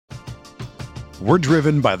We're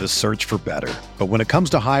driven by the search for better. But when it comes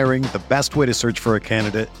to hiring, the best way to search for a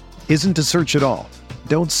candidate isn't to search at all.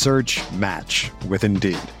 Don't search, match with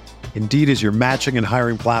Indeed. Indeed is your matching and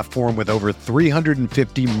hiring platform with over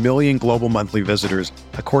 350 million global monthly visitors,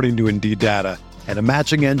 according to Indeed data, and a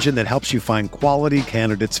matching engine that helps you find quality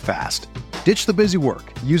candidates fast. Ditch the busy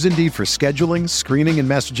work. Use Indeed for scheduling, screening, and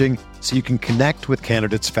messaging so you can connect with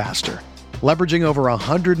candidates faster. Leveraging over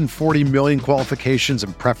 140 million qualifications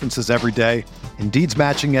and preferences every day, Indeed's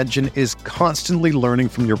matching engine is constantly learning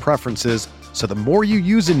from your preferences, so the more you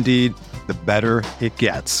use Indeed, the better it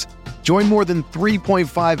gets. Join more than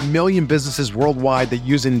 3.5 million businesses worldwide that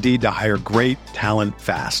use Indeed to hire great talent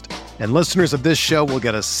fast. And listeners of this show will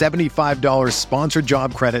get a $75 sponsored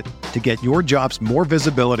job credit to get your jobs more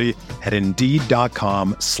visibility at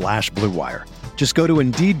Indeed.com/Blue Wire. Just go to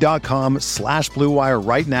Indeed.com/Blue Wire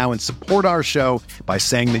right now and support our show by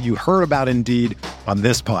saying that you heard about Indeed on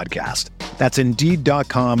this podcast. That's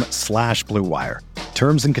Indeed.com/Blue Wire.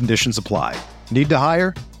 Terms and conditions apply. Need to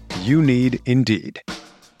hire? You need Indeed.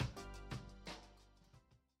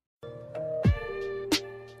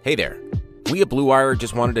 Hey there. We at Blue Wire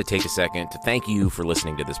just wanted to take a second to thank you for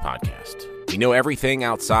listening to this podcast. We know everything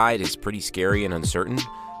outside is pretty scary and uncertain,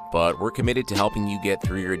 but we're committed to helping you get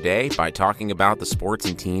through your day by talking about the sports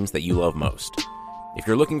and teams that you love most. If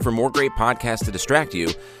you're looking for more great podcasts to distract you,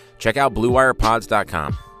 check out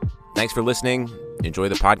BlueWirePods.com. Thanks for listening. Enjoy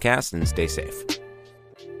the podcast and stay safe.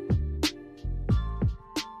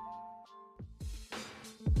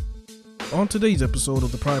 On today's episode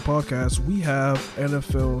of the Pride Podcast, we have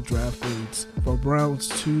NFL draft grades for rounds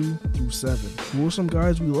 2 through 7. Who are some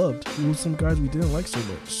guys we loved? Who are some guys we didn't like so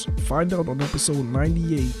much? Find out on episode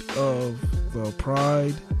 98 of the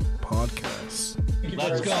Pride Podcast.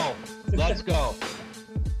 Let's go. Let's go.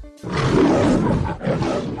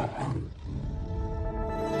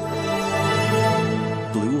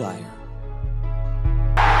 Blue Wire.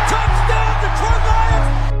 Touchdown, Detroit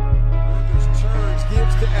Lions! Burgess turns,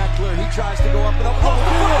 gives to Eckler. He tries to go up and up. Oh,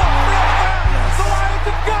 the Lions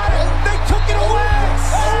have got it. They took it away.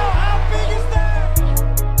 Oh, how big is that?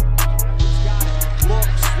 He's got it.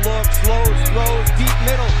 Looks, throws, deep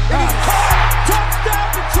middle. And he's caught. Touchdown,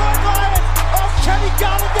 Detroit Lions. Oh, Kenny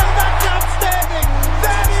Golladay, that's outstanding.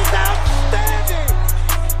 That is outstanding.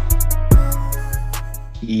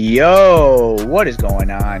 Yo, what is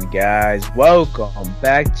going on, guys? Welcome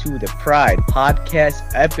back to the Pride Podcast,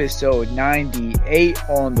 episode 98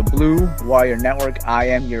 on the Blue Wire Network. I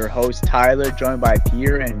am your host, Tyler, joined by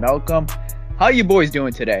Pierre and Malcolm. How you boys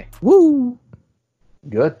doing today? Woo!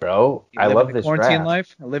 Good, bro. I love this quarantine draft.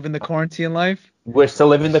 life. Living the quarantine life. We're still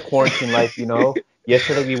living the quarantine life, you know.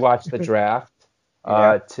 Yesterday we watched the draft.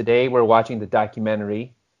 Today we're watching the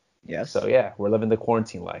documentary. Yes. So yeah, we're living the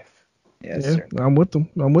quarantine life. Yes, Yeah, sir. I'm with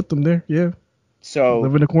them there. Yeah. So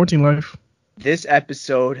Living the quarantine life. this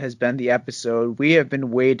episode has been the episode we have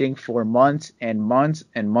been waiting for months and months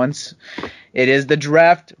and months. It is the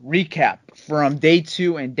draft recap from day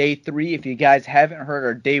 2 and day 3. If you guys haven't heard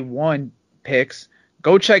our day 1 picks,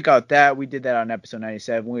 go check out that. We did that on episode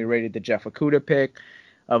 97 when we rated the Jeff Okudah pick,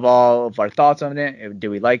 of all of our thoughts on it. Did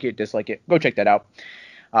we like it, dislike it? Go check that out.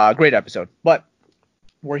 Great episode. But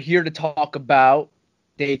we're here to talk about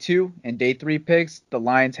day 2 and day 3 picks. The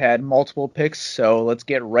Lions had multiple picks, so let's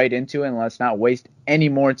get right into it and let's not waste any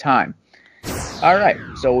more time. All right,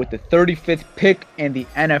 so with the 35th pick in the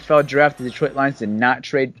NFL draft, the Detroit Lions did not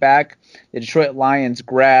trade back. The Detroit Lions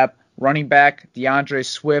grab running back DeAndre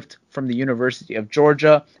Swift from the University of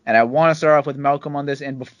Georgia. And I want to start off with Malcolm on this.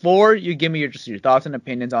 And before you give me your thoughts and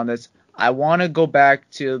opinions on this, I want to go back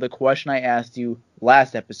to the question I asked you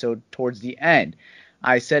last episode towards the end.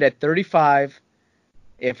 I said at 35,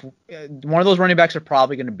 if one of those running backs are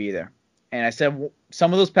probably going to be there. And I said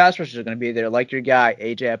some of those pass rushers are going to be there, like your guy,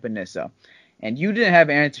 A.J. Epinesa. And you didn't have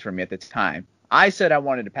an answer for me at the time. I said I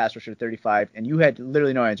wanted a pass rusher at 35, and you had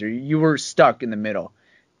literally no answer. You were stuck in the middle.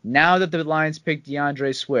 Now that the Lions picked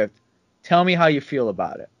DeAndre Swift, tell me how you feel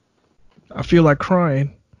about it. I feel like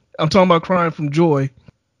crying. I'm talking about crying from joy.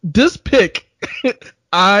 This pick,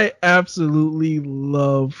 I absolutely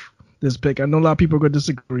love this pick. I know a lot of people are going to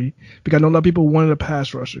disagree because I know a lot of people wanted a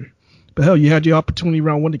pass rusher. But hell, you had your opportunity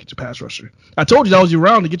round 1 to get your pass rusher. I told you that was your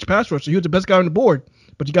round to get your pass rusher. He was the best guy on the board.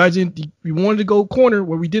 But you guys didn't. You wanted to go corner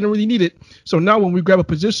where we didn't really need it. So now when we grab a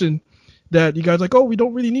position that you guys are like, oh, we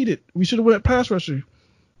don't really need it, we should have went pass rusher.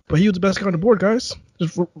 But he was the best guy on the board, guys.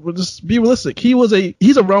 Just be realistic.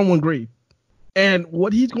 He's a round 1 grade. And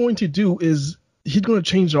what he's going to do is he's going to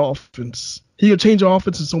change the offense. He's going to change the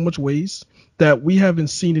offense in so much ways that we haven't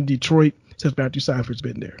seen in Detroit since Matthew Stafford's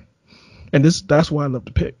been there. And that's why I love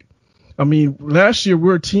the pick. I mean, last year we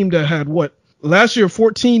were a team that had Last year,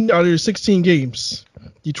 14 out of their 16 games,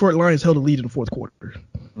 Detroit Lions held a lead in the fourth quarter.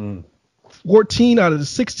 14 out of the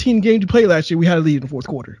 16 games you played last year, we had a lead in the fourth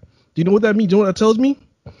quarter. Do you know what that means? Do you know what that tells me?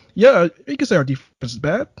 Yeah, you can say our defense is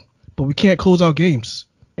bad, but we can't close out games.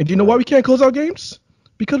 And do you know why we can't close out games?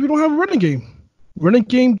 Because we don't have a running game. Running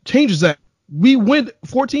game changes that. We win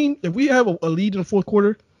 14. If we have a lead in the fourth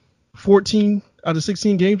quarter, 14 out of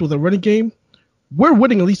 16 games with a running game, we're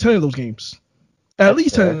winning at least 10 of those games. At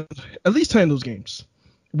least 10 of those games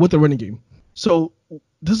with a running game. So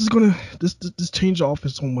this is gonna this change the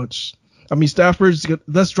offense so much. I mean, Stafford's got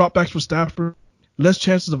less dropbacks for Stafford, less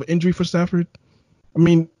chances of injury for Stafford. I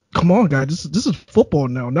mean, come on, guys. This is football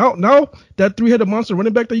now. Now that three-headed monster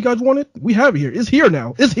running back that you guys wanted, we have it here. It's here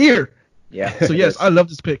now. It's here. Yeah. So yes, I love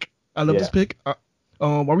this pick. This pick.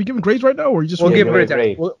 Are we giving grades right now, or are you just? We'll give grades.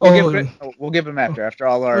 We'll give them after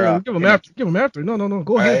all our. We'll give them after. Give them after. No.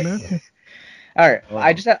 Go ahead, man. All right.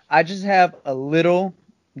 I just have a little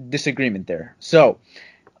disagreement there. So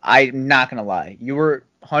I'm not gonna lie. You were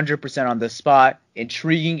 100% on the spot.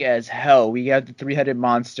 Intriguing as hell. We have the three-headed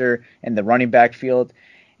monster in the running back field,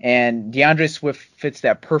 and DeAndre Swift fits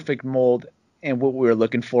that perfect mold and what we were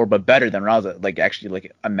looking for, but better than what I was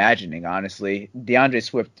actually imagining. Honestly, DeAndre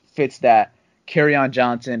Swift fits that Kerryon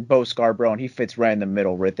Johnson, Bo Scarborough, and he fits right in the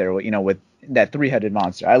middle, right there. With that three-headed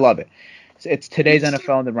monster. I love it. It's today's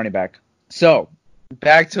NFL and the running back. So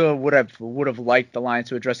back to what I would have liked the Lions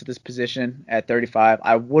to address at this position at 35.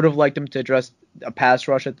 I would have liked them to address a pass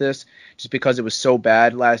rush at this, just because it was so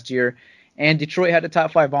bad last year. And Detroit had a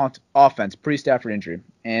top 5 offense pre-Stafford injury,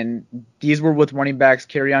 and these were with running backs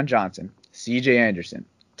Kerryon Johnson, C.J. Anderson,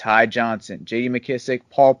 Ty Johnson, J.D. McKissic,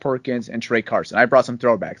 Paul Perkins, and Trey Carson. I brought some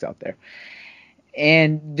throwbacks out there.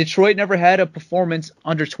 And Detroit never had a performance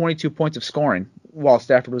under 22 points of scoring while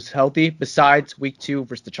Stafford was healthy, besides week 2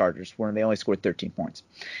 versus the Chargers, where they only scored 13 points.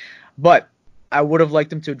 But I would have liked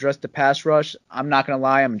them to address the pass rush. I'm not going to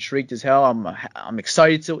lie. I'm intrigued as hell. I'm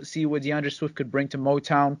excited to see what DeAndre Swift could bring to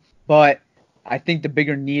Motown. But I think the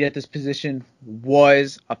bigger need at this position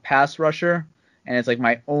was a pass rusher. And it's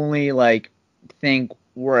my only thing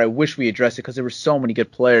where I wish we addressed it, because there were so many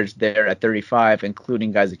good players there at 35,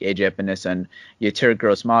 including guys like AJ Epinesa and Yetur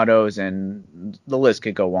Gross-Matos, and the list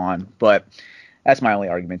could go on. But that's my only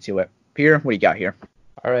argument to it. Pierre, what do you got here?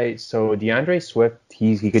 All right, so DeAndre Swift,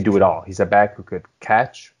 he could do it all. He's a back who could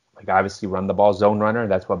catch, obviously run the ball, zone runner.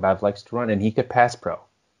 That's what Bev likes to run. And he could pass pro,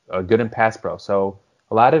 good in pass pro. So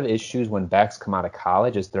a lot of issues when backs come out of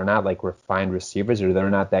college is they're not refined receivers, or they're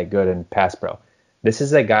not that good in pass pro. This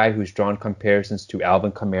is a guy who's drawn comparisons to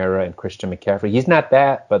Alvin Kamara and Christian McCaffrey. He's not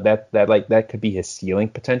that, but that could be his ceiling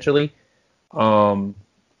potentially.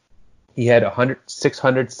 He had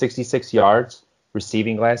 666 yards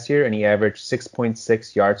receiving last year, and he averaged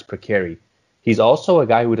 6.6 yards per carry. He's also a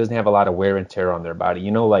guy who doesn't have a lot of wear and tear on their body.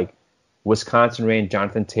 Wisconsin ran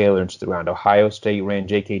Jonathan Taylor into the ground. Ohio State ran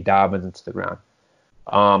J.K. Dobbins into the ground.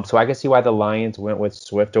 So I can see why the Lions went with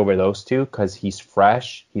Swift over those two, because he's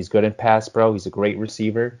fresh, he's good in pass pro, he's a great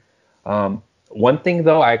receiver. One thing,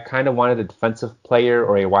 though, I kind of wanted a defensive player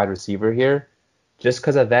or a wide receiver here. Just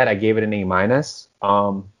because of that, I gave it an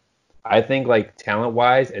A-. I think,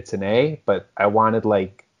 talent-wise, it's an A, but I wanted,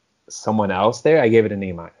 someone else there. I gave it an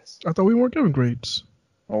A-. I thought we weren't giving grades.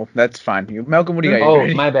 Oh, that's fine. Malcolm, what do you got? Oh,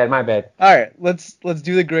 my bad. All right, let's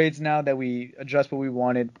do the grades now that we addressed what we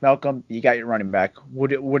wanted. Malcolm, you got your running back. What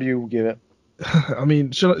do you give it? I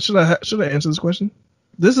mean, should I answer this question?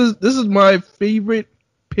 This is my favorite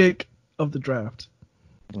pick of the draft.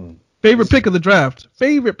 Favorite pick of the draft.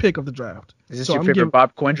 Is this your favorite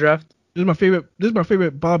Bob Quinn draft? This is my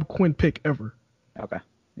favorite Bob Quinn pick ever. Okay.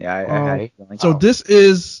 Yeah, I had a feeling. So this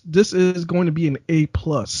is going to be an A+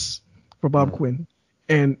 for Bob Quinn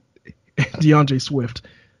and DeAndre Swift.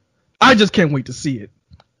 I just can't wait to see it.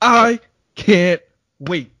 I can't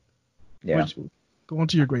wait. Yeah. Go on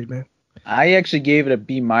to your grade, man. I actually gave it a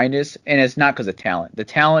B-, and it's not because of talent. The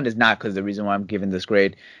talent is not because the reason why I'm giving this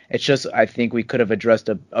grade. It's just I think we could have addressed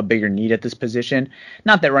a bigger need at this position.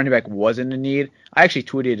 Not that running back wasn't a need. I actually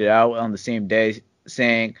tweeted it out on the same day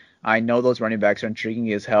saying, I know those running backs are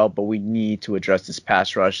intriguing as hell, but we need to address this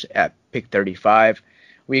pass rush at pick 35.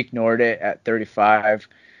 We ignored it at 35.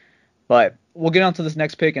 But we'll get on to this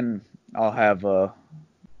next pick, and I'll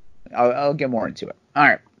get more into it. All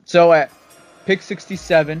right. So at pick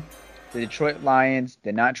 67, the Detroit Lions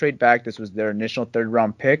did not trade back. This was their initial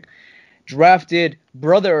third-round pick. Drafted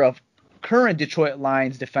brother of current Detroit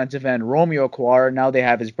Lions defensive end Romeo Okwara. Now they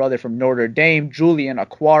have his brother from Notre Dame, Julian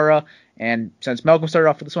Okwara. And since Malcolm started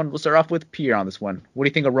off with this one, we'll start off with Pierre on this one. What do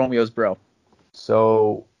you think of Romeo's bro?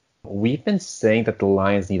 So We've been saying that the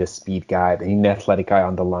Lions need a speed guy. They need an athletic guy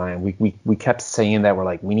on the line. We kept saying that. We're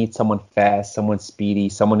like, we need someone fast, someone speedy,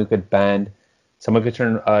 someone who could bend, someone who could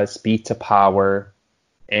turn speed to power.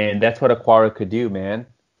 And that's what Okwara could do, man.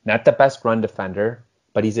 Not the best run defender,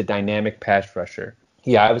 but he's a dynamic pass rusher.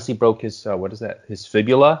 He obviously broke his, his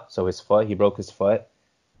fibula, so his foot. He broke his foot.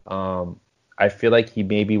 I feel like he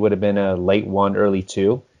maybe would have been a late 1, early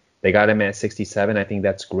 2. They got him at 67. I think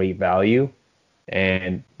that's great value.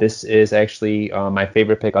 And this is actually my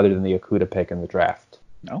favorite pick other than the Okudah pick in the draft.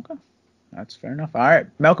 Okay. That's fair enough. All right.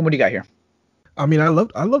 Malcolm, what do you got here? I mean, I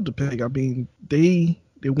love the pick. I mean, they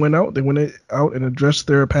went out and addressed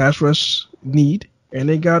their pass rush need, and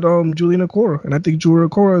they got Julian Okwara. And I think Julian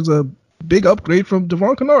Okwara is a big upgrade from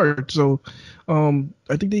Devon Kennard. So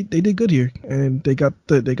I think they did good here, and they got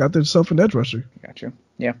themselves an edge rusher. Gotcha.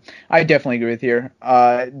 Yeah, I definitely agree with you.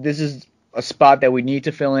 This is a spot that we need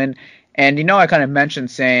to fill in. And, I kind of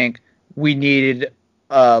mentioned saying we needed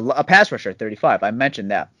a pass rusher at 35. I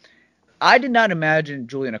mentioned that. I did not imagine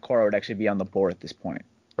Julian Okwara would actually be on the board at this point.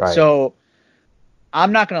 Right. So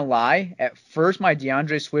I'm not going to lie. At first, my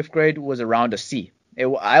DeAndre Swift grade was around a C.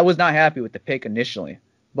 I was not happy with the pick initially.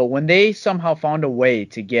 But when they somehow found a way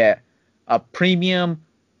to get a premium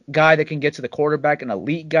guy that can get to the quarterback, an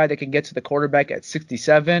elite guy that can get to the quarterback at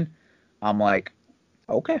 67, I'm like,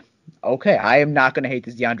 okay, I am not going to hate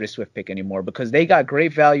this DeAndre Swift pick anymore because they got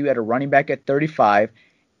great value at a running back at 35,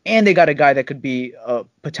 and they got a guy that could be a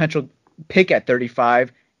potential pick at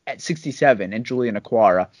 35 at 67 in Julian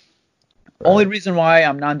Okwara. Right. Only reason why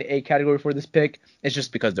I'm not in the A category for this pick is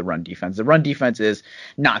just because the run defense. The run defense is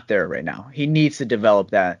not there right now. He needs to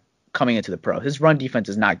develop that coming into the pro. His run defense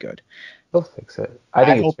is not good. He'll fix it. I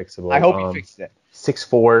think it's fixable. I hope he fixes it.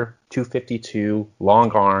 6'4", 252,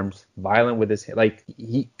 long arms, violent with his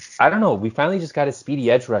I don't know. We finally just got a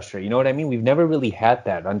speedy edge rusher. You know what I mean? We've never really had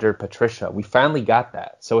that under Patricia. We finally got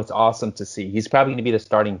that. So it's awesome to see. He's probably going to be the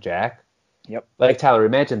starting jack. Yep. Like, Tyler,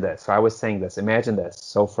 imagine this. So I was saying this. Imagine this.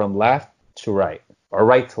 So from left to right, or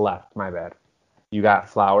right to left, my bad. You got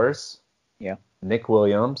Flowers, Nick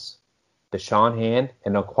Williams, Deshaun Hand,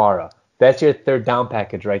 and Okwara. That's your third down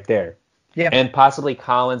package right there. Yeah. And possibly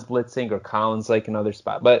Collins blitzing or Collins like another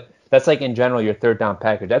spot. But that's like in general your third down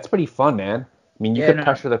package. That's pretty fun, man. I mean, you could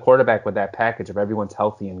pressure the quarterback with that package if everyone's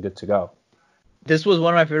healthy and good to go. This was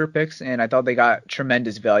one of my favorite picks, and I thought they got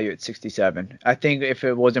tremendous value at 67. I think if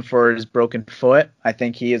it wasn't for his broken foot, I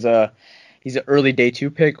think he's an early day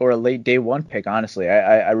 2 pick or a late day 1 pick, honestly.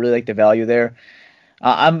 I really like the value there.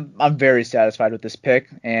 I'm very satisfied with this pick,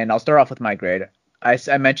 and I'll start off with my grade.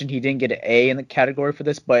 I mentioned he didn't get an A in the category for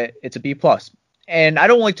this, but it's a B+. And I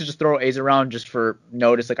don't like to just throw A's around just for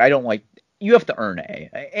notice. Like, I don't like – you have to earn an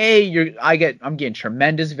A. I'm getting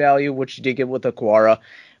tremendous value, which you did get with Okwara.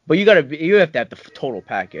 But you have to have the total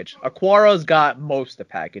package. Aquara's got most of the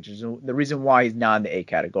packages. The reason why he's not in the A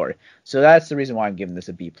category. So that's the reason why I'm giving this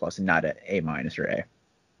a B+ and not an A- or A.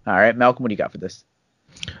 All right, Malcolm, what do you got for this?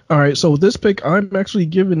 All right, so this pick, I'm actually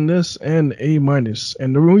giving this an A-.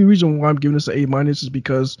 And the only reason why I'm giving this an A- is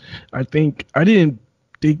because I didn't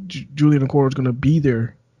think Julian Okwara was going to be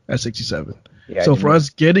there at 67. Yeah, so for us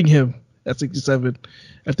getting him at 67,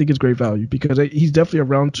 I think it's great value because he's definitely a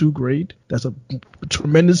round 2 grade. That's a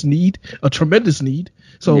tremendous need.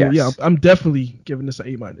 So yes. Yeah, I'm definitely giving this an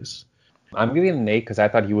A-. I'm giving it an A because I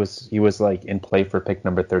thought he was like in play for pick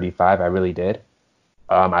number 35. I really did.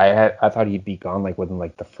 I thought he'd be gone like within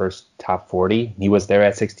like the first top 40. He was there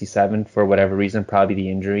at 67 for whatever reason, probably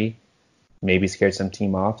the injury, maybe scared some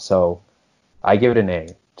team off. So I give it an A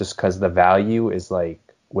just because the value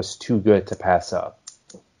was too good to pass up.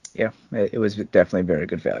 Yeah, it was definitely very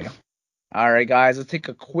good value. All right, guys, let's take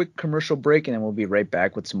a quick commercial break and then we'll be right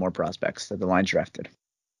back with some more prospects that the Lions drafted.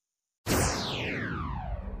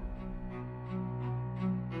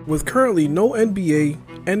 With currently no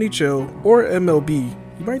NBA, NHL, or MLB,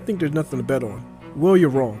 you might think there's nothing to bet on. Well, you're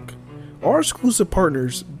wrong. Our exclusive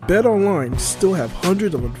partners, BetOnline, still have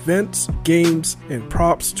hundreds of events, games, and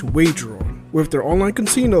props to wager on. With their online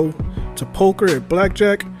casino, to poker and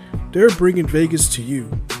blackjack, they're bringing Vegas to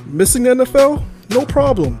you. Missing the NFL? No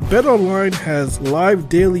problem. BetOnline has live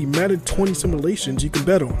daily Madden 20 simulations you can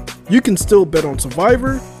bet on. You can still bet on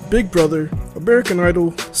Survivor, Big Brother, American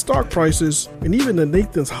Idol, stock prices, and even the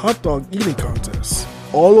Nathan's hot dog eating contest.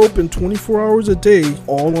 All open 24 hours a day,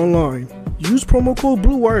 all online. Use promo code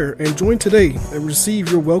BLUEWIRE and join today and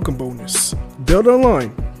receive your welcome bonus.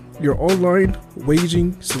 BetOnline, your online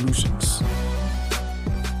wagering solutions.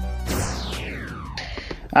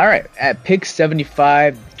 All right, at pick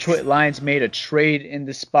 75, Detroit Lions made a trade in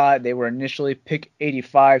this spot. They were initially pick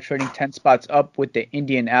 85, trading 10 spots up with the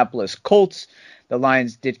Indianapolis Colts. the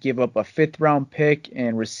Lions did give up a 5th-round pick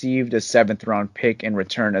and received a 7th-round pick in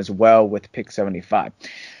return as well with pick 75.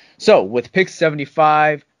 So with pick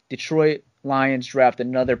 75, Detroit Lions draft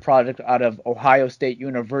another product out of Ohio State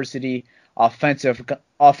University, offensive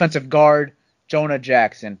guard Jonah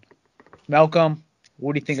Jackson. Malcolm,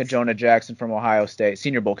 what do you think of Jonah Jackson from Ohio State,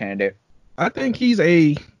 Senior Bowl candidate? I think he's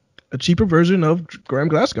a cheaper version of Graham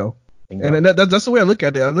Glasgow. And that's the way I look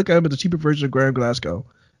at it. I look at him as a cheaper version of Graham Glasgow.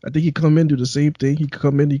 I think he come in, do the same thing. He could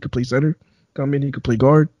come in, he could play center. Come in, he could play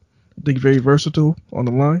guard. I think very versatile on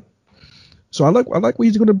the line. So I like what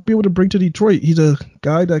he's going to be able to bring to Detroit. He's a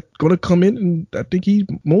guy that's going to come in, and I think he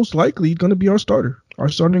most likely going to be our starter, our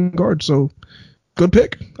starting guard. So good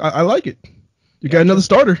pick. I like it. You got another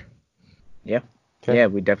starter. Yeah. Okay. Yeah,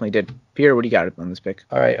 we definitely did. Pierre, what do you got on this pick?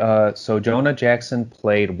 All right. So Jonah Jackson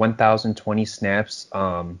played 1,020 snaps,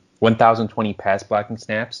 1,020 pass blocking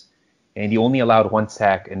snaps, and he only allowed 1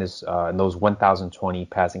 sack in those 1,020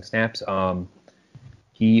 passing snaps.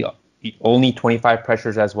 He only 25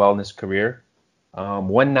 pressures as well in his career.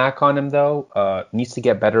 One knock on him though, needs to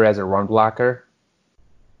get better as a run blocker.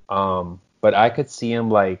 But I could see him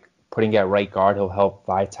like putting at right guard. He'll help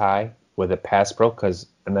Vaitai with a pass pro,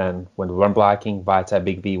 and then when run blocking, Vaitai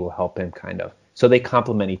Big V will help him kind of. So they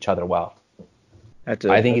complement each other well. I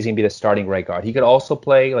think he's gonna be the starting right guard. He could also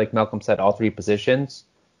play, like Malcolm said, all 3 positions.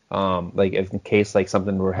 Like if in case like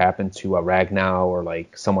something were to happen to Ragnow or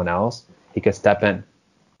like someone else, he could step in.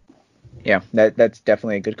 Yeah, that's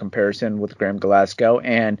definitely a good comparison with Graham Glasgow.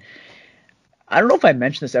 And I don't know if I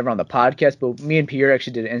mentioned this ever on the podcast, but me and Pierre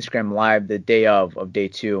actually did an Instagram live the day of day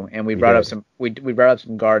 2, and we brought up some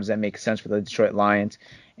guards that make sense for the Detroit Lions.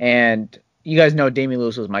 And you guys know Damian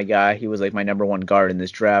Lewis was my guy. He was like my number 1 guard in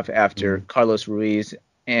this draft after Cesar Ruiz.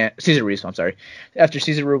 After Cesar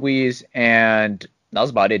Ruiz, and that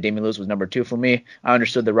was about it. Damian Lewis was number 2 for me. I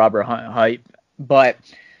understood the Robert Hunt hype, but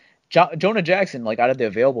Jonah Jackson, like out of the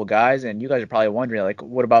available guys, and you guys are probably wondering, like,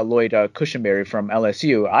 what about Lloyd Cushenberry from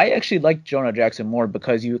LSU? I actually like Jonah Jackson more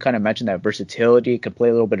because you kind of mentioned that versatility, could play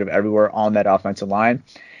a little bit of everywhere on that offensive line.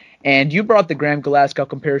 And you brought the Graham Glasgow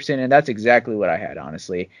comparison, and that's exactly what I had,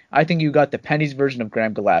 honestly. I think you got the pennies version of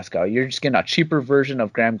Graham Glasgow. You're just getting a cheaper version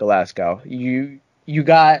of Graham Glasgow. You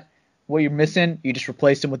got what you're missing. You just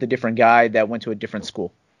replaced him with a different guy that went to a different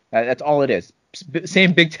school. That's all it is.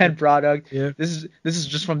 Same Big Ten product. Yeah. This is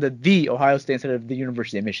just from the Ohio State instead of the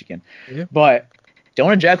University of Michigan. Yeah. But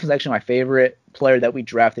Jonah Jackson was actually my favorite player that we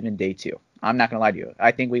drafted in day 2. I'm not gonna lie to you.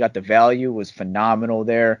 I think we got the value, was phenomenal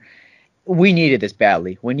there. We needed this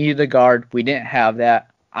badly. We needed a guard. We didn't have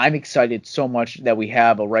that. I'm excited so much that we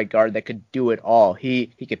have a right guard that could do it all.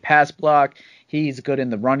 He could pass block. He's good in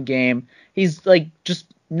the run game. He's like just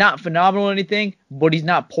not phenomenal at anything, but he's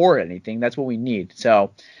not poor at anything. That's what we need.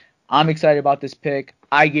 So I'm excited about this pick.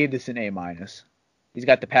 I gave this an A-. He's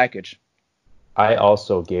got the package. I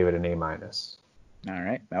also gave it an A-. All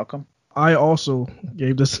right, Malcolm. I also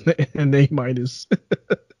gave this an A-.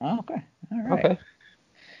 Oh, okay. All right. Okay.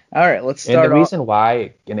 All right, let's start. And the reason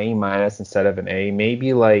why an A- instead of an A,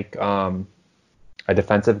 maybe like a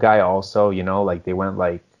defensive guy also, like they went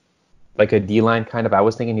like a D-line kind of. I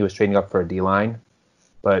was thinking he was trading up for a D-line,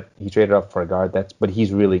 but he traded up for a guard. But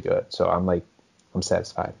he's really good, so I'm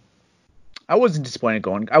satisfied. I wasn't disappointed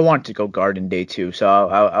going. I wanted to go guard in day 2, so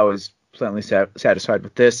I was pleasantly satisfied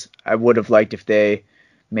with this. I would have liked if they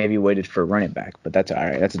maybe waited for running back, but that's all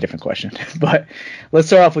right. That's a different question. But let's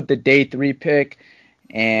start off with the day 3 pick,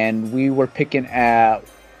 and we were picking at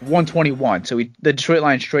 121. So the Detroit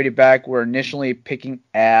Lions traded back. We're initially picking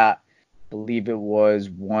at, I believe it was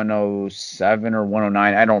 107 or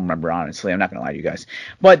 109. I don't remember, honestly. I'm not going to lie to you guys.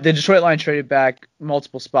 But the Detroit Lions traded back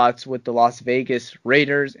multiple spots with the Las Vegas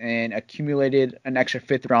Raiders and accumulated an extra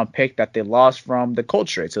 5th-round pick that they lost from the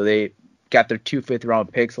Colts trade. So they got their 2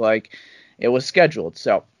 5th-round picks like it was scheduled.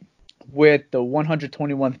 So with the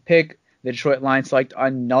 121th pick, the Detroit Lions select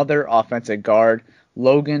another offensive guard,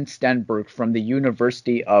 Logan Stenberg from the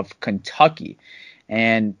University of Kentucky.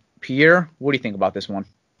 And Pierre, what do you think about this one?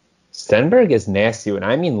 Stenberg is nasty, and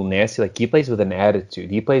I mean nasty. Like he plays with an attitude.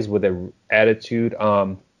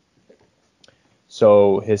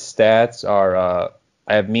 So his stats are: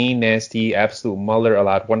 I have mean, nasty, absolute Muller,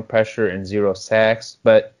 allowed 1 pressure and 0 sacks.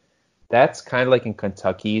 But that's kind of like in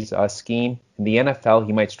Kentucky's scheme. In the NFL,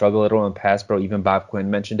 he might struggle a little in pass pro. Even Bob Quinn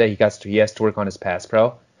mentioned that he has to work on his pass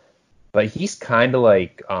pro. But he's kind of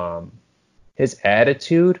like his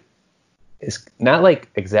attitude is not like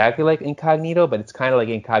exactly like Incognito, but it's kind of like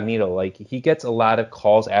Incognito. Like he gets a lot of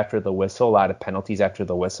calls after the whistle, a lot of penalties after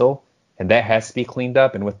the whistle, and that has to be cleaned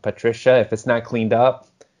up. And with Patricia, if it's not cleaned up,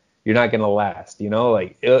 you're not gonna last.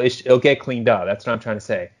 Like it'll get cleaned up. That's what I'm trying to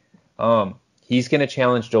say. he's going to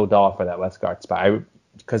challenge Joe Dahl for that left guard spot.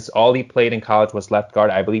 Because all he played in college was left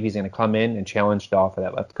guard. I believe he's going to come in and challenge Dahl for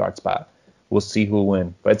that left guard spot. We'll see who will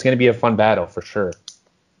win. But it's going to be a fun battle for sure.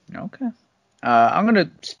 Okay. I'm going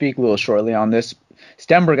to speak a little shortly on this.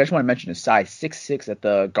 Stenberg, I just want to mention his size, 6'6" at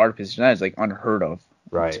the guard position. That is like unheard of.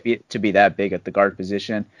 Right. To be that big at the guard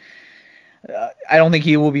position. I don't think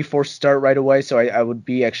he will be forced to start right away, so I would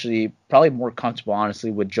be actually probably more comfortable,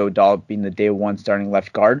 honestly, with Joe Dahl being the day one starting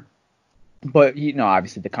left guard. But,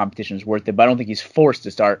 obviously the competition is worth it, but I don't think he's forced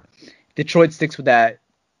to start. Detroit sticks with that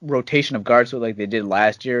rotation of guards like they did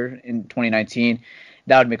last year in 2019.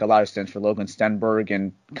 That would make a lot of sense for Logan Stenberg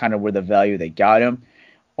and kind of where the value they got him.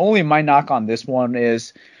 Only my knock on this one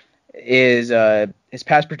is his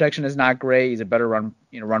pass protection is not great. He's a better run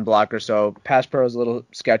blocker, so pass pro is a little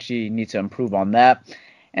sketchy. He needs to improve on that.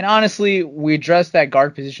 And honestly, we addressed that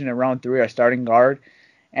guard position in round 3, our starting guard.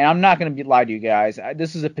 And I'm not going to lie to you guys.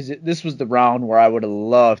 This was the round where I would have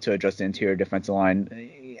loved to address the interior defensive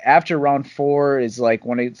line. After round 4 is like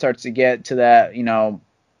when it starts to get to that, you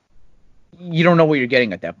don't know what you're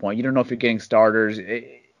getting at that point. You don't know if you're getting starters.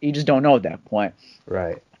 You just don't know at that point.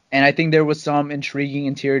 Right. And I think there was some intriguing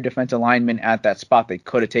interior defensive linemen at that spot they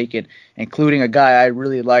could have taken, including a guy I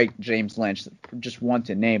really liked, James Lynch. Just one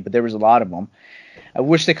to name, but there was a lot of them. I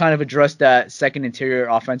wish they kind of addressed that second interior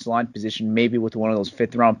offensive line position, maybe with one of those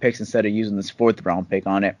 5th-round picks instead of using this 4th-round pick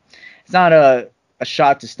on it. It's not a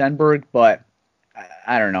shot to Stenberg, but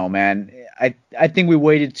I don't know, man. I think we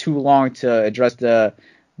waited too long to address the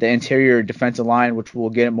interior defensive line, which we'll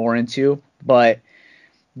get more into. But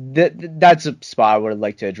that's a spot I would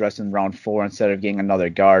like to address in round 4 instead of getting another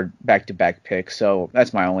guard back-to-back pick. So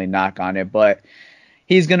that's my only knock on it. But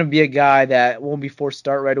he's going to be a guy that won't be forced to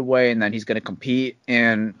start right away, and then he's going to compete.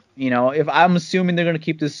 And, if I'm assuming they're going to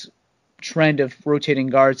keep this trend of rotating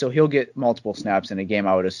guards, so he'll get multiple snaps in a game,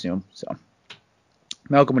 I would assume. So,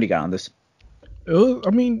 Malcolm, what do you got on this? It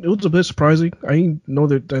was a bit surprising. I didn't know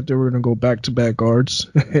that they were going to go back-to-back guards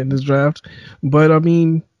in this draft. But,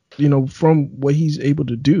 from what he's able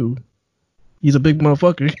to do, he's a big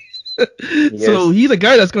motherfucker. So he's a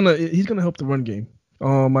guy that's gonna help the run game.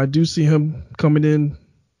 I do see him coming in.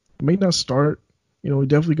 May not start. He's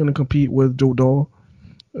definitely gonna compete with Joe Dahl.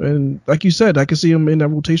 And like you said, I can see him in that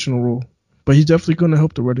rotational role. But he's definitely gonna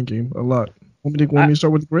help the running game a lot. Want me to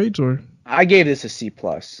start with the grades or? I gave this a C+.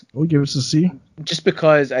 We give it a C. Just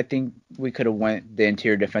because I think we could have went the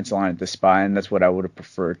interior defensive line at the spot, and that's what I would have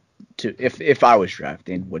preferred to if I was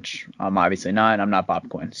drafting, which I'm obviously not, and I'm not Bob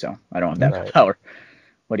Quinn, so I don't have that power.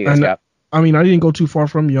 What do you guys got? I didn't go too far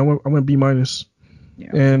from you. I went B-. Yeah.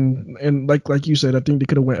 And like you said, I think they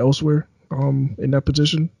could have went elsewhere in that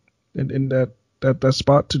position, in that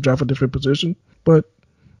spot to draft a different position. But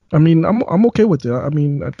I'm okay with it. I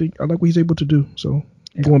think I like what he's able to do. So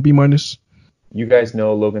I'm going B-. You guys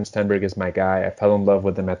know Logan Stenberg is my guy. I fell in love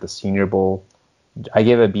with him at the Senior Bowl. I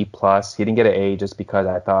gave it a B+. He didn't get an A just because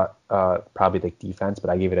I thought probably the defense, but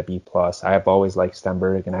I gave it a B+. I have always liked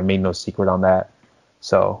Stenberg, and I made no secret on that.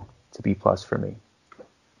 So it's a B+ for me.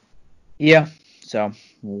 Yeah. So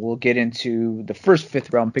we'll get into the first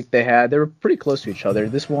 5th-round pick they had. They were pretty close to each other.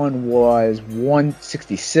 This one was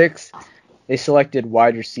 166. They selected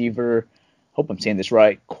wide receiver, hope I'm saying this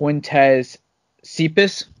right, Quintez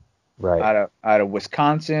Cephas, right, out of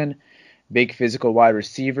Wisconsin. Big physical wide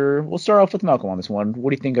receiver. We'll start off with Malcolm on this one.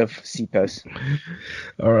 What do you think of Cephas?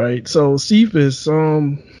 All right. So Cephas,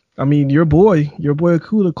 your boy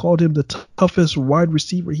Okudah called him the toughest wide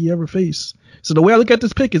receiver he ever faced. So the way I look at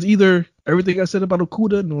this pick is either everything I said about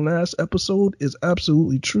Okudah in the last episode is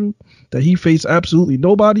absolutely true, that he faced absolutely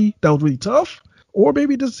nobody that was really tough, or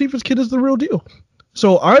maybe this Cephas kid is the real deal.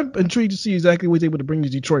 So I'm intrigued to see exactly what he's able to bring to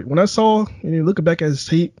Detroit. When I saw, looking back at his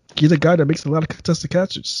tape, he's a guy that makes a lot of contested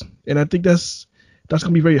catches, and I think that's going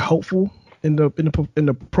to be very helpful in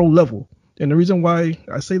the pro level. And the reason why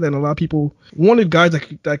I say that, a lot of people wanted guys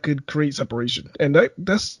that could create separation, and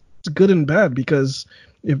that's good and bad, because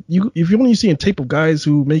if you're only seeing tape of guys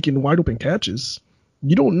who making wide open catches,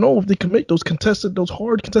 you don't know if they can make those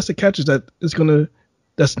hard contested catches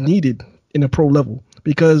that's needed in a pro level,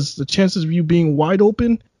 because the chances of you being wide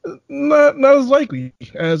open not as likely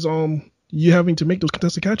as you having to make those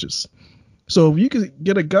contested catches. So if you could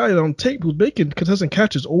get a guy on tape who's making contested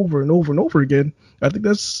catches over and over and over again, I think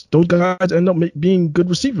those guys end up being good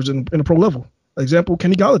receivers in a pro level. Example,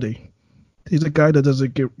 Kenny Golladay. He's a guy that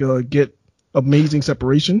doesn't get amazing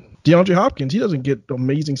separation. DeAndre Hopkins, he doesn't get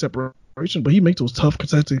amazing separation, but he makes those tough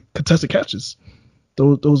contested catches.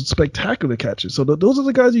 Those spectacular catches. So those are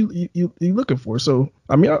the guys you're looking for. So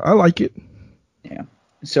I like it. Yeah.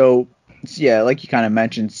 So Yeah, like you kind of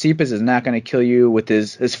mentioned, Cephas is not going to kill you with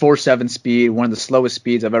his 4.7 speed, one of the slowest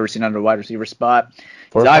speeds I've ever seen on a wide receiver spot.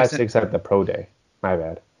 4.56 at the pro day. My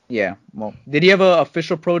bad. Yeah. Well, did he have an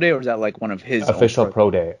official pro day, or is that like one of his official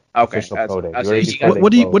pro day? Okay. Official pro day.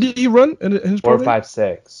 What did he run in his pro day?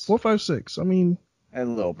 4.56. 4.56. I mean, a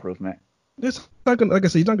little improvement. It's not gonna, like I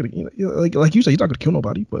said, he's not gonna, like you said, he's not gonna kill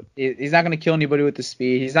nobody. But he's not gonna kill anybody with the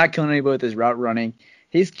speed. He's not killing anybody with his route running.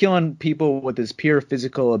 He's killing people with his pure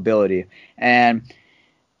physical ability. And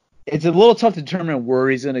it's a little tough to determine where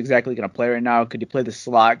he's exactly going to play right now. Could he play the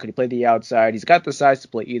slot? Could he play the outside? He's got the size to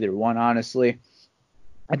play either one, honestly.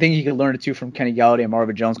 I think he could learn it too from Kenny Galladay and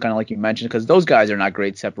Marvin Jones, kind of like you mentioned, because those guys are not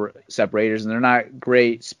great separators, and they're not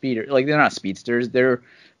great speeders. Like, they're not speedsters. They're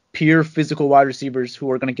pure physical wide receivers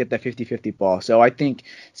who are going to get that 50-50 ball. So I think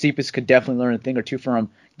Cephas could definitely learn a thing or two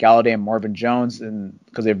from Galladay and Marvin Jones, and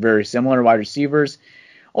because they're very similar wide receivers.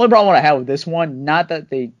 Only problem I have with this one, not that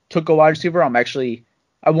they took a wide receiver. I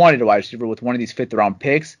wanted a wide receiver with one of these 5th round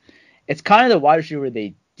picks. It's kind of the wide receiver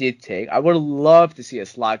they did take. I would love to see a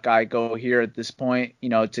slot guy go here at this point,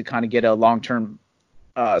 to kind of get a long-term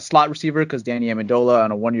slot receiver, because Danny Amendola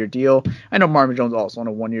on a 1-year deal. I know Marvin Jones also on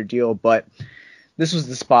a 1-year deal, but this was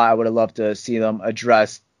the spot I would have loved to see them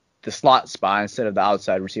address the slot spot instead of the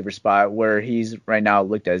outside receiver spot where he's right now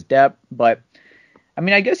looked as depth. But I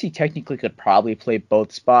mean, I guess he technically could probably play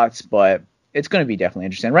both spots, but it's going to be definitely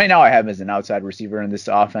interesting. Right now I have him as an outside receiver in this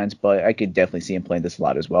offense, but I could definitely see him playing this a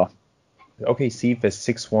lot as well. Okay, Cephas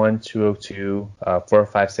 6'1", 202,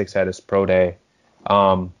 4.56 at his pro day.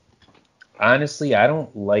 Honestly, I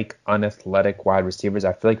don't like unathletic wide receivers.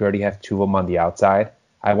 I feel like we already have 2 of them on the outside.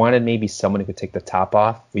 I wanted maybe someone who could take the top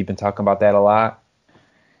off. We've been talking about that a lot.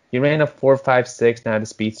 He ran a 4.56, not a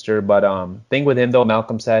speedster, but thing with him though,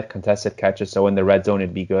 Malcolm said contested catches, so in the red zone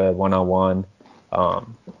it'd be good, one-on-one.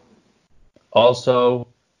 Also,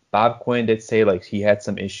 Bob Quinn did say like he had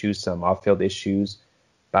some issues, some off-field issues.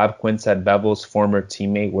 Bob Quinn said Bevel's former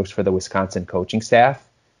teammate works for the Wisconsin coaching staff,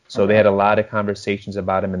 so they had a lot of conversations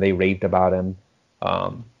about him and they raved about him.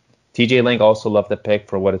 TJ Lang also loved the pick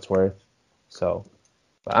for what it's worth. So,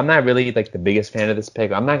 but I'm not really like the biggest fan of this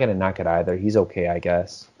pick. I'm not gonna knock it either. He's okay, I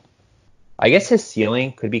guess. I guess his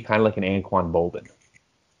ceiling could be kind of like an Anquan Boldin.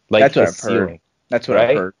 Like that's what I've ceiling, heard. That's what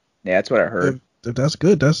I've heard. Yeah, that's what I heard. That's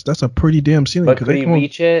good. That's a pretty damn ceiling. But could he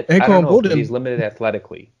reach it? I don't know. Boldin, he's limited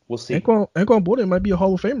athletically. We'll see. Anquan Boldin might be a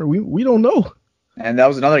Hall of Famer. We don't know. And that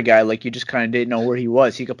was another guy, like, you just kind of didn't know where he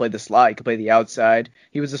was. He could play the slot. He could play the outside.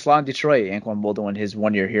 He was the slot in Detroit, Anquan Boldin, in his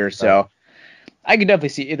 1 year here. So I could definitely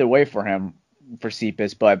see either way for him, for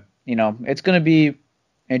Cephas. But, it's going to be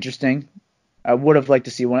interesting. I would have liked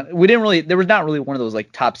to see one. There was not really one of those,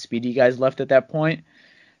 like, top speedy guys left at that point.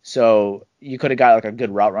 So you could have got, like, a good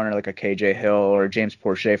route runner, like a KJ Hill or James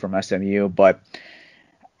Proche from SMU. But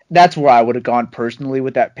that's where I would have gone personally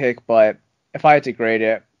with that pick. But if I had to grade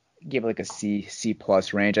it, give it like a C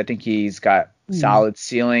plus range. I think he's got solid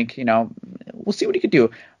ceiling. We'll see what he could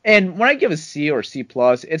do. And when I give a C or C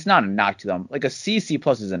plus, it's not a knock to them. Like a C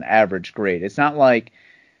plus is an average grade. It's not like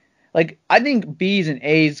I think B's and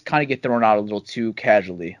A's kind of get thrown out a little too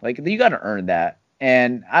casually. Like, you got to earn that.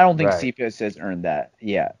 And I don't think Cephas has earned that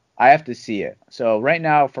yet. I have to see it. So right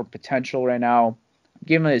now, for potential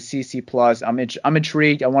give him a C plus. I'm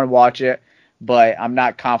intrigued. I want to watch it. But I'm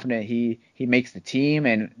not confident he makes the team,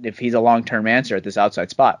 and if he's a long-term answer at this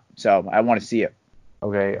outside spot. So I want to see it.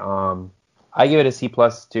 Okay, I give it a C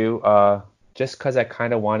plus too, just because I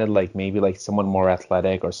kind of wanted maybe someone more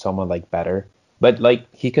athletic or someone better. But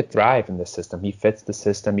he could thrive in this system. He fits the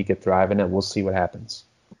system. He could thrive in it. We'll see what happens.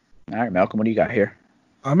 All right, Malcolm, what do you got here?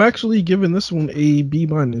 I'm actually giving this one a B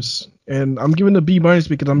minus, and I'm giving a B minus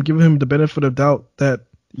because I'm giving him the benefit of doubt that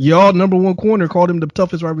y'all number one corner called him the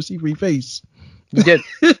toughest wide receiver he faced. He did.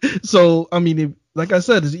 So, I mean, like I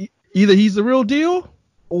said, either he's the real deal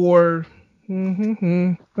or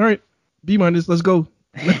all right, B minus, let's go.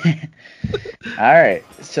 All right.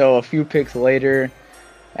 So a few picks later,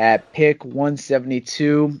 at pick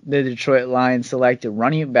 172, the Detroit Lions selected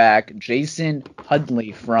running back Jason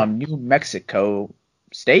Huntley from New Mexico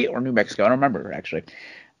State or New Mexico. I don't remember, actually.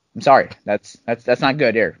 I'm sorry. That's not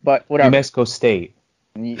good here, but whatever. New Mexico State.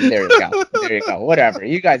 There you go. There you go. Whatever.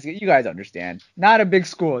 You guys understand. Not a big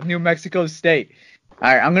school. New Mexico State.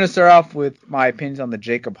 All right. I'm going to start off with my opinions on the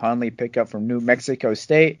Jacob Huntley pickup from New Mexico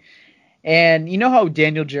State. And you know how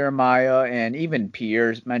Daniel Jeremiah and even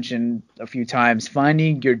Pierce mentioned a few times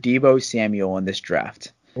finding your Deebo Samuel in this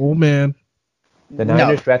draft. Oh, man. The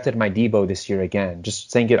Niners drafted my Deebo this year again.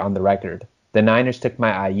 Just saying it on the record. The Niners took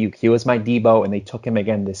my Ayuk. He was my Deebo, and they took him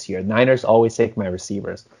again this year. Niners always take my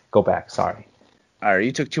receivers. Go back. Sorry. all right,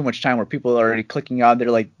 you took too much time where people are already clicking out.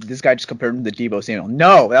 They're like, this guy just compared him to Deebo Samuel.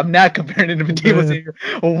 No, I'm not comparing him to Deebo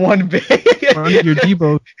Samuel one bit. Finding your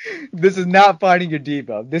Deebo. This is not finding your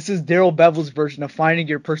Deebo. This is Daryl Bevel's version of finding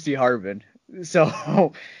your Percy Harvin.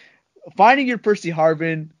 So, finding your Percy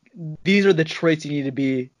Harvin, these are the traits you need to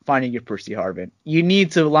be finding your Percy Harvin. You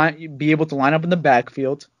need to be able to line up in the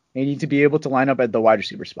backfield. You need to be able to line up at the wide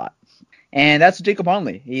receiver spot. And that's Jacob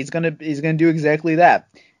Huntley. He's gonna do exactly that.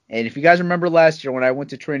 And if you guys remember last year when I went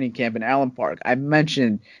to training camp in Allen Park, I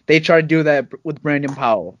mentioned they tried to do that with Brandon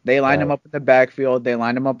Powell. They lined him up in the backfield. They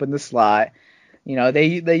lined him up in the slot. You know,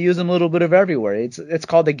 they use him a little bit of everywhere. It's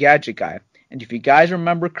called the gadget guy. And if you guys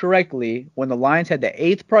remember correctly, when the Lions had the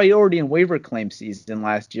 8th priority in waiver claim season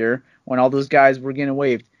last year, when all those guys were getting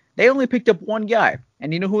waived, they only picked up one guy.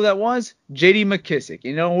 And you know who that was? J.D. McKissick.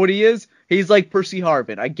 You know what he is? He's like Percy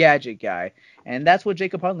Harvin, a gadget guy. And that's what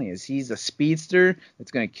Jacob Huntley is. He's a speedster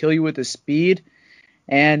that's going to kill you with his speed.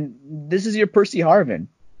 And this is your Percy Harvin.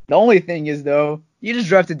 The only thing is, though, you just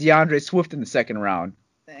drafted DeAndre Swift in the 2nd round.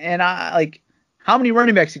 And how many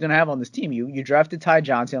running backs are you going to have on this team? You drafted Ty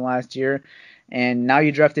Johnson last year, and now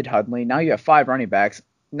you drafted Huntley. Now you have 5 running backs.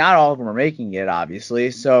 Not all of them are making it,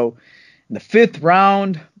 obviously. So in the 5th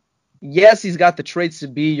round, yes, he's got the traits to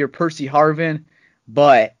be your Percy Harvin,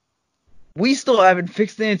 but we still haven't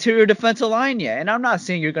fixed the interior defensive line yet. And I'm not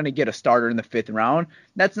saying you're going to get a starter in the 5th round.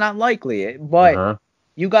 That's not likely. But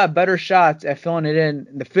you got better shots at filling it in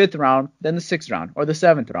the 5th round than the 6th round or the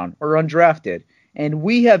 7th round or undrafted. And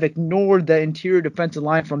we have ignored the interior defensive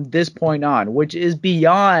line from this point on, which is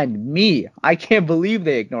beyond me. I can't believe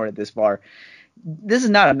they ignored it this far. This is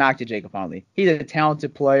not a knock to Jacob Huntley. He's a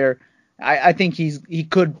talented player. I think he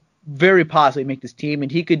could very possibly make this team,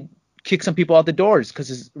 and he could kick some people out the doors because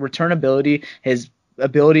his return ability, his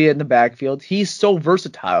ability in the backfield, he's so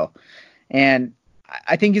versatile. And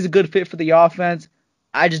I think he's a good fit for the offense.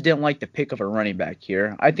 I just didn't like the pick of a running back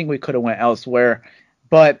here. I think we could have went elsewhere,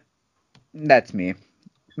 but that's me.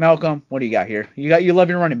 Malcolm, what do you got here? You love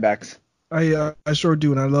your running backs. I sure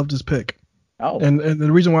do, and I love this pick. Oh. And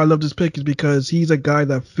the reason why I love this pick is because he's a guy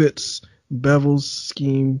that fits Bevel's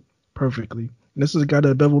scheme perfectly. And this is a guy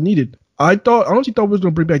that Bevel needed. I honestly thought we was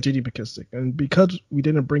going to bring back J.D. McKissick. And because we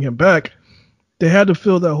didn't bring him back, they had to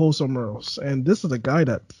fill that hole somewhere else. And this is a guy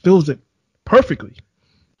that fills it perfectly.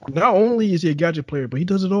 Not only is he a gadget player, but he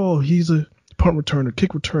does it all. He's a punt returner,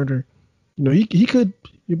 kick returner. You know,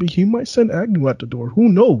 he might send Agnew out the door. Who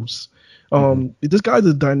knows? This guy's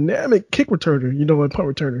a dynamic kick returner, you know, a punt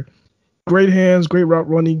returner. Great hands, great route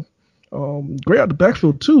running, great out the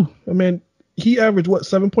backfield too. I mean, he averaged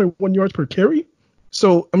 7.1 yards per carry.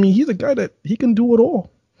 So, I mean, he's a guy that he can do it all.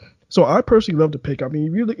 So I personally love the pick. I mean,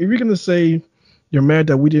 if you're going to say you're mad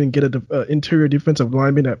that we didn't get an interior defensive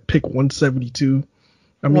lineman at pick 172,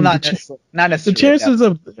 I mean, not necessarily. The chances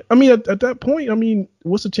of, I mean, at that point, I mean,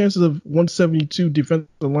 what's the chances of 172 defensive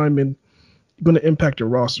linemen going to impact your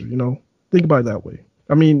roster? You know, think about it that way.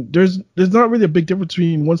 I mean, there's not really a big difference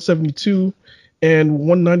between 172 and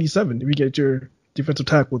 197 if you get your defensive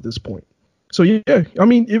tackle at this point. So, yeah, I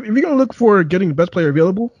mean, if you're going to look for getting the best player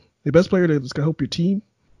available, the best player that's going to help your team,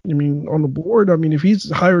 I mean, on the board, I mean, if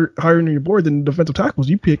he's higher on your board than defensive tackles,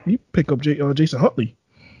 you pick up Jason Huntley.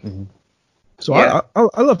 Mm-hmm. So yeah.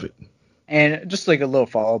 I love it. And just like a little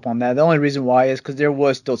follow-up on that, the only reason why is because there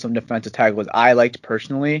was still some defensive tackles I liked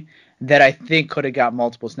personally that I think could have got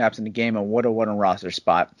multiple snaps in the game and would have won a roster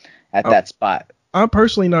spot at that spot. I'm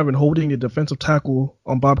personally not even holding the defensive tackle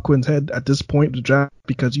on Bob Quinn's head at this point to draft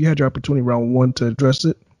because you had your opportunity round 1 to address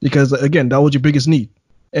it because, again, that was your biggest need.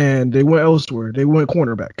 And they went elsewhere. They went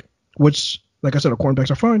cornerback, which, like I said, the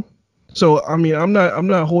cornerbacks are fine. So, I mean, I'm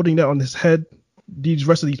not holding that on his head, these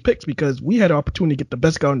rest of these picks, because we had an opportunity to get the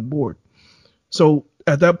best guy on the board. So,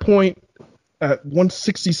 at that point, at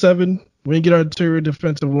 167, when you get our interior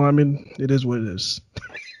defensive lineman, it is what it is.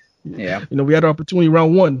 Yeah. You know, we had an opportunity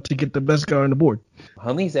round 1 to get the best guy on the board.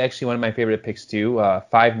 Huntley's actually one of my favorite picks too.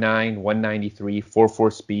 5'9", 193,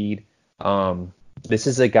 4.4 speed. This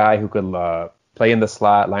is a guy who could play in the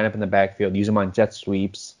slot, line up in the backfield, use him on jet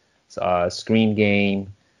sweeps, screen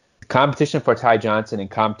game. Competition for Ty Johnson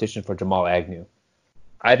and competition for Jamal Agnew.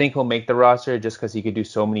 I think he'll make the roster just because he could do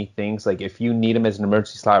so many things. Like if you need him as an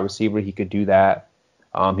emergency slot receiver, he could do that.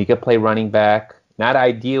 He could play running back. Not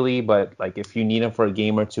ideally, but like if you need him for a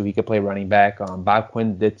game or two, he could play running back. Bob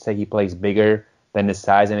Quinn did say he plays bigger than his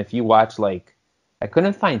size. And if you watch, like, I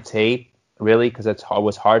couldn't find tape really because it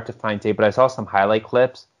was hard to find tape, but I saw some highlight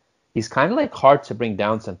clips. He's kind of like hard to bring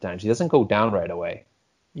down sometimes. He doesn't go down right away.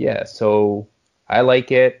 Yeah, so I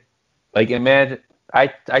like it. Like, imagine, I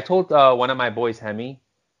told one of my boys, Hemi,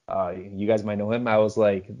 You guys might know him. I was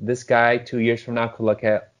like, this guy 2 years from now could look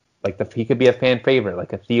at he could be a fan favorite,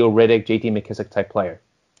 like a Theo Riddick, J.D. McKissick type player,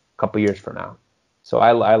 a couple years from now. So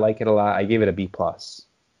I like it a lot. I gave it a B+.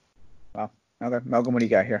 Wow. Okay, Malcolm, what do you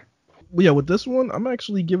got here? Yeah, with this one, I'm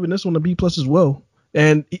actually giving this one a B+ as well.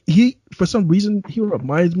 And he, for some reason, he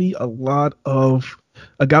reminds me a lot of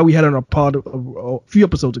a guy we had on our pod a few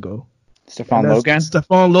episodes ago. Stephon Logan?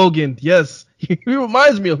 Stephon Logan, yes. He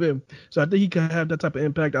reminds me of him. So I think he can have that type of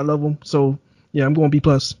impact. I love him. So, yeah, I'm going B+.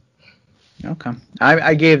 Okay.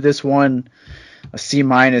 I gave this one a C-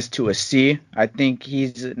 to a C. I think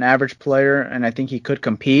he's an average player, and I think he could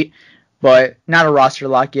compete, but not a roster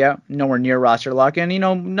lock yet. Nowhere near roster lock. And,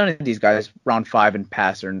 none of these guys round 5 and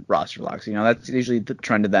pass are roster locks. That's usually the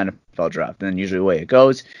trend of the NFL draft, and usually the way it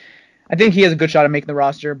goes. I think he has a good shot at making the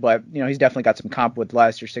roster, but, he's definitely got some comp with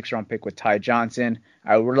last year's 6th-round pick with Ty Johnson.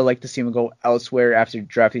 I would really like to see him go elsewhere after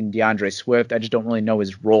drafting DeAndre Swift. I just don't really know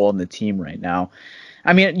his role in the team right now.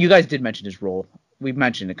 I mean, you guys did mention his role. We've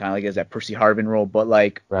mentioned it kind of like as that Percy Harvin role, but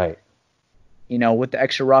right. With the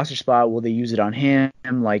extra roster spot, will they use it on him?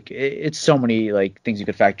 It's so many things you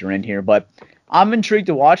could factor in here, but I'm intrigued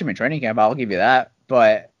to watch him in training camp. I'll give you that,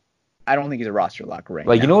 but I don't think he's a roster lock right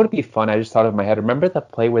now. You know what would be fun? I just thought of in my head. Remember the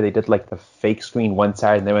play where they did the fake screen one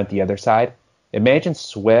side and they went the other side? Imagine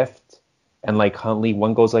Swift and Huntley,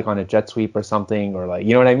 one goes on a jet sweep or something, or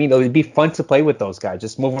you know what I mean? It would be fun to play with those guys.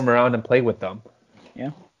 Just move them around and play with them.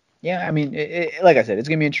 Yeah. Yeah, I mean, like I said, it's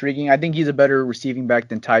gonna be intriguing. I think he's a better receiving back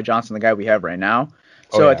than Ty Johnson, the guy we have right now.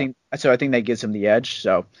 So I think that gives him the edge.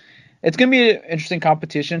 So it's gonna be an interesting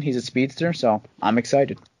competition. He's a speedster, so I'm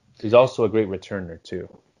excited. He's also a great returner too.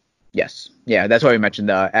 Yes, yeah, that's why we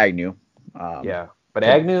mentioned Agnew. But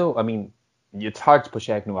Agnew, I mean, it's hard to push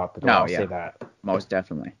Agnew out the door. I'll say that. Most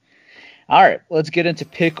definitely. All right, let's get into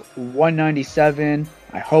pick 197.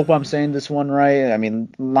 I hope I'm saying this one right. I mean,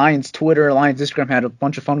 Lions Twitter, Lions Instagram had a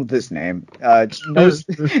bunch of fun with this name.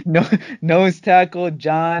 Nose tackle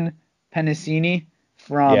John Penisini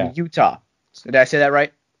from Utah. Did I say that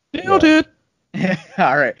right? You did.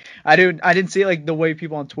 All right. I didn't say it the way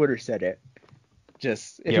people on Twitter said it.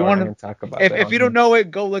 Just if you want to talk about if you don't know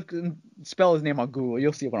it, go look and spell his name on Google.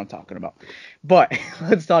 You'll see what I'm talking about. But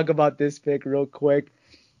let's talk about this pick real quick.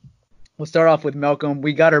 We'll start off with Malcolm.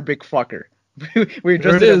 We got our big fucker. We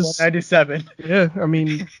just at 197. Yeah, I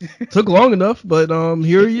mean, took long enough, but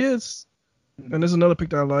here he is. And there's another pick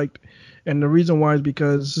that I liked. And the reason why is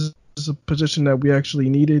because this is a position that we actually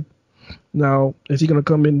needed. Now, is he going to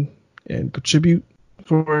come in and contribute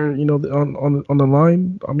for, on the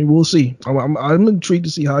line? I mean, we'll see. I'm intrigued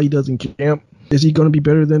to see how he does in camp. Is he going to be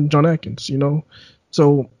better than John Atkins,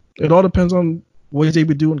 So it all depends on what he's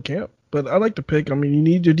able to do in camp. But I like the pick. I mean, you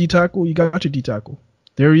need your D tackle. You got your D tackle.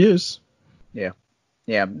 There he is. Yeah.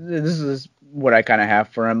 This is what I kind of have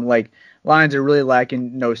for him. Lions are really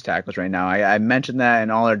lacking nose tackles right now. I mentioned that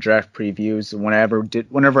in all our draft previews.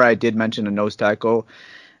 Whenever I did mention a nose tackle,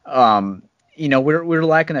 we're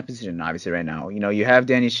lacking that position obviously right now. You have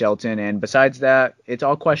Danny Shelton, and besides that, it's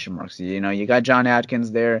all question marks. You got John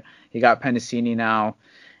Atkins there. You got Penisini now.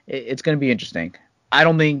 It's going to be interesting. I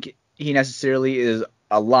don't think he necessarily is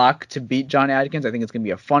a lock to beat John Atkins. I think it's going to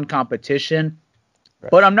be a fun competition.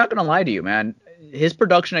 Right. But I'm not going to lie to you, man. His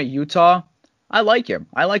production at Utah, I like him.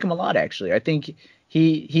 I like him a lot, actually. I think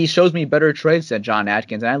he shows me better traits than John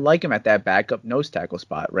Atkins, and I like him at that backup nose tackle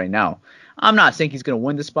spot right now. I'm not saying he's going to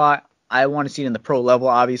win the spot. I want to see it in the pro level,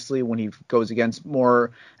 obviously, when he goes against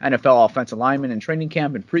more NFL offensive linemen in training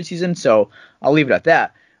camp and preseason, so I'll leave it at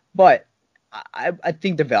that. But I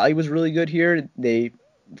think the value was really good here. They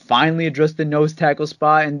finally addressed the nose tackle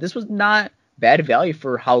spot, and this was not bad value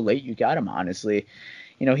for how late you got him, honestly.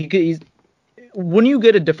 When you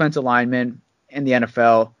get a defensive lineman in the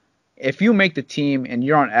NFL, if you make the team and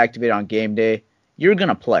you're activated on game day, you're going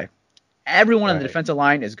to play. Everyone on the defensive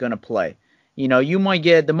line is going to play. You might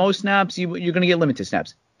get the most snaps, you're going to get limited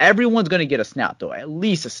snaps. Everyone's going to get a snap, though, at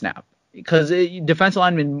least a snap. Because defensive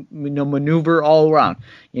linemen maneuver all around.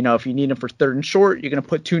 If you need them for third and short, you're going to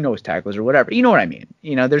put 2 nose tackles or whatever. You know what I mean?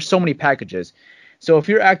 There's so many packages. So if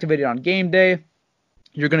you're activated on game day,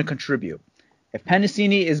 you're going to contribute. If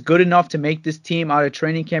Penisini is good enough to make this team out of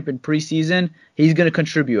training camp in preseason, he's going to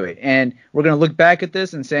contribute. And we're going to look back at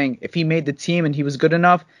this and saying, if he made the team and he was good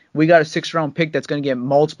enough, we got a 6th-round pick that's going to get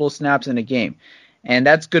multiple snaps in a game. And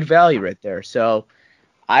that's good value right there. So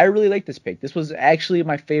I really like this pick. This was actually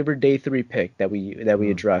my favorite day 3 pick that we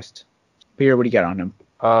addressed. Peter, what do you got on him?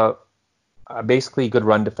 Basically, good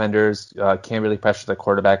run defenders. Can't really pressure the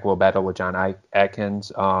quarterback. Will battle with John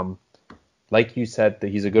Atkins. Like you said, that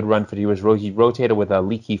he's a good run fit. He rotated with a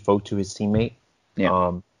leaky Fotu, his teammate.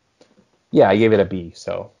 Yeah. I gave it a B.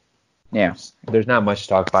 So Yeah. There's not much to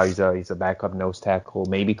talk about. He's a backup nose tackle.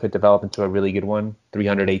 Maybe could develop into a really good one.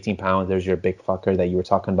 318 pounds. There's your big fucker that you were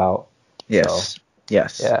talking about. Yes. So,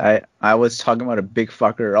 yes. yeah. I was talking about a big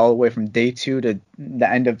fucker all the way from day 2 to the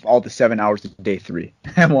end of all the 7 hours of day 3.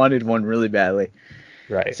 I wanted one really badly.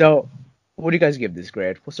 Right. So, what do you guys give this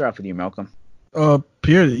grade? We'll start off with you, Malcolm.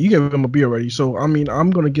 Pierre, you gave him a B already, so I mean, I'm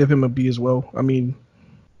gonna give him a B as well. I mean,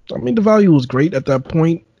 the value was great at that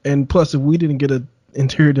point, and plus, if we didn't get an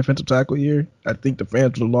interior defensive tackle here, I think the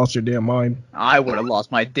fans would have lost their damn mind. I would have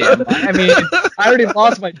lost my damn mind. I mean, I already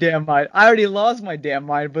lost my damn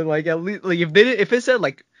mind. But like, at least, like, if it said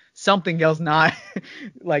like something else, not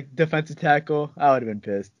like defensive tackle, I would have been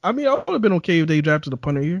pissed. I mean, I would have been okay if they drafted a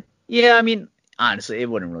punter here. Yeah, I mean, honestly, it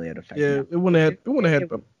wouldn't really have affected. Yeah, it wouldn't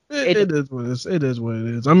have. It is what it is. It is what it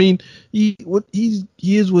is. I mean, he is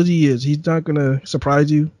what he is. He's not gonna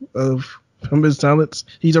surprise you from his talents.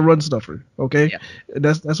 He's a run stuffer. Okay, Yeah.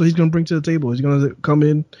 That's what he's gonna bring to the table. He's gonna come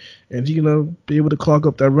in and he's gonna be able to clog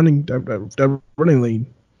up that running lane.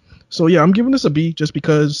 So yeah, I'm giving this a B just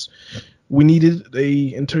because we needed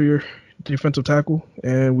a interior defensive tackle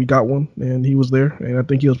and we got one and he was there and I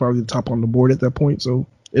think he was probably the top on the board at that point. So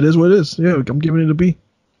it is what it is. Yeah, I'm giving it a B.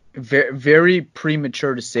 Very, very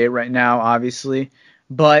premature to say right now, obviously,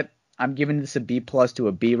 but I'm giving this a B plus to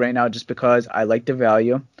a B right now just because I like the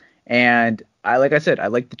value, and I like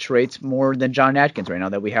the traits more than John Atkins right now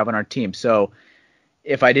that we have on our team. So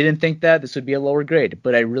if I didn't think that, this would be a lower grade,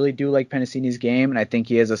 but I really do like Penasini's game, and I think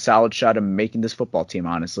he has a solid shot of making this football team,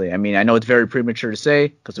 honestly. I mean, I know it's very premature to say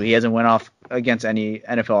because he hasn't went off against any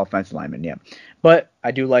NFL offensive lineman yet, but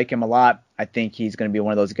I do like him a lot. I think he's going to be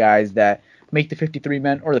one of those guys that make the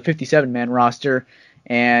 53-man or the 57-man roster,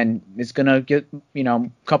 and is going to get,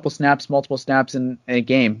 multiple snaps in a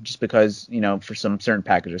game just because, for some certain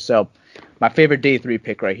packages. So my favorite day 3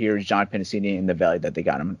 pick right here is John Penasini and the value that they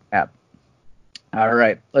got him at. All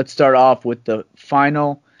right, let's start off with the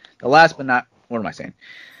final pick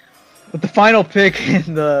with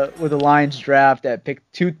the Lions draft at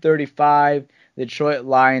pick 235. The Detroit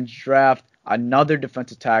Lions draft another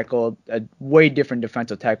defensive tackle, a way different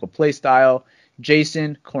defensive tackle play style.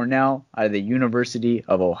 Jason Cornell out of the University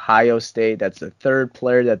of Ohio State. That's the third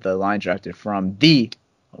player that the Lions drafted from the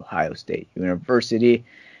Ohio State University.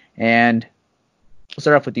 And we'll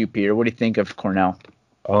start off with you, Peter. What do you think of Cornell?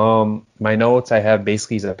 My notes I have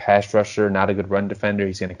basically he's a pass rusher, not a good run defender.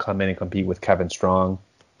 He's going to come in and compete with Kevin Strong.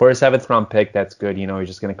 For a 7th round pick, that's good. He's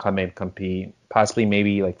just going to come in and compete. Possibly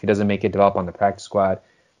maybe like if he doesn't make it, develop on the practice squad.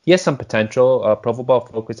 He has some potential. Pro Football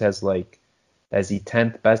Focus has the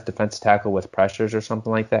 10th best defensive tackle with pressures or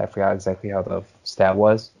something like that. I forgot exactly how the stat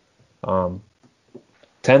was.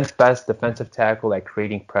 10th best defensive tackle at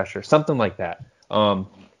creating pressure, something like that. So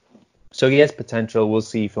he has potential. We'll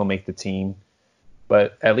see if he'll make the team.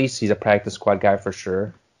 But at least he's a practice squad guy for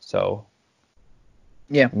sure. So,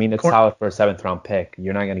 yeah. I mean, it's solid for a 7th round pick.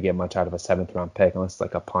 You're not going to get much out of a 7th round pick unless it's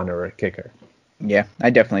like a punter or a kicker. Yeah, I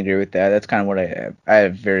definitely agree with that. That's kind of what I have. I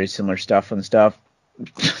have very similar stuff and stuff.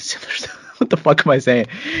 Similar stuff. What the fuck am I saying?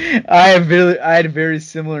 I had very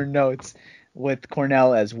similar notes with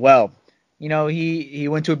Cornell as well. He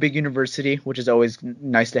went to a big university, which is always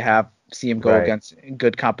nice to have. See him go against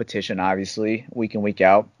good competition, obviously, week in, week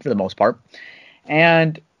out for the most part.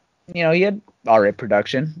 And, he had all right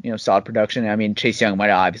production, solid production. I mean, Chase Young might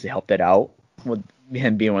have obviously helped that out with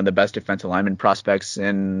him being one of the best defensive lineman prospects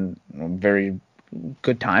in a very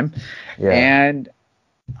good time. Yeah. And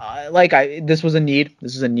this was a need.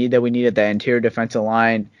 This is a need that we needed, that interior defensive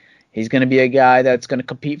line. He's going to be a guy that's going to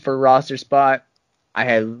compete for a roster spot. I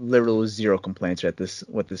had literally zero complaints with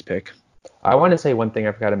this pick. I want to say one thing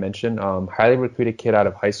I forgot to mention. Highly recruited kid out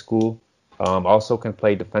of high school. Also can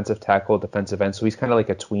play defensive tackle, defensive end. So he's kind of like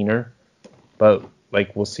a tweener. But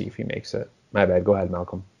we'll see if he makes it. My bad. Go ahead,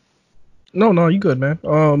 Malcolm. No, you good,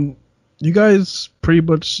 man. You guys pretty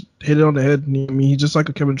much hit it on the head. I mean, he's just like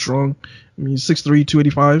a Kevin Strong. I mean, he's 6'3",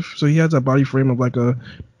 285. So he has that body frame of like a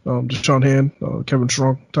Deshaun Hand, Kevin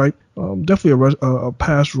Strong type. Definitely a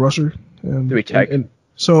pass rusher. And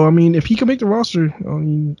so, I mean, if he can make the roster,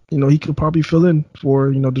 he could probably fill in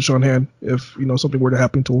for, Deshaun Hand if, something were to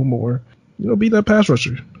happen to him or, be that pass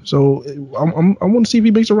rusher. So I want to see if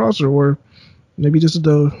he makes the roster or maybe just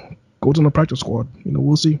goes on the practice squad.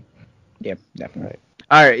 We'll see. Yeah, definitely. Right.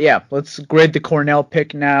 All right, yeah, let's grade the Cornell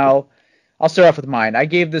pick now. I'll start off with mine. I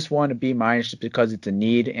gave this one a B- just because it's a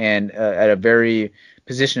need, and at a very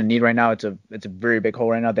position of need right now, it's a very big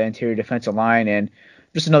hole right now, the interior defensive line, and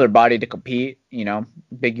just another body to compete.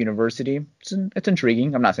 Big university. It's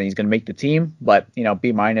intriguing. I'm not saying he's going to make the team, but B-.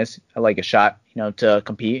 I like a shot, to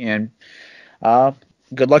compete, and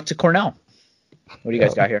good luck to Cornell. What do you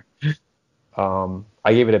guys got here?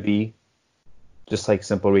 I gave it a B. Just like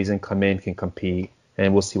simple reason, come in, can compete,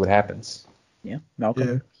 and we'll see what happens. Yeah,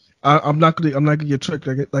 Malcolm. Yeah. I'm not gonna get tricked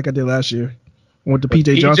like I did last year. With the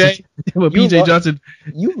PJ Johnson. With PJ Johnson.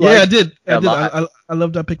 I did. I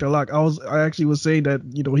loved that pick a lot. I actually was saying that,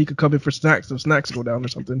 he could come in for snacks if snacks go down or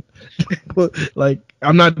something. But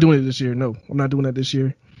I'm not doing it this year. No, I'm not doing that this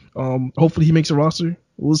year. Hopefully he makes a roster.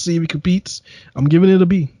 We'll see if he competes. I'm giving it a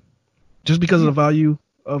B. Just because of the value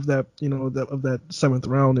of that, of that 7th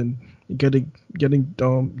round and getting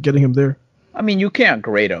him there. I mean, you can't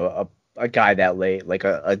grade a guy that late, like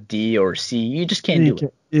a D or C. You just can't do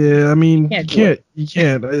it. Yeah, I mean, you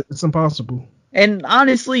can't. It's impossible. And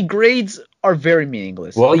honestly, grades are very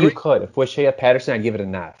meaningless. Well, you could. If we're Shea Patterson, I'd give it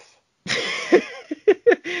an F.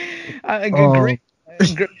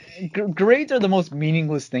 Grades are the most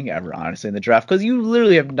meaningless thing ever, honestly, in the draft, because you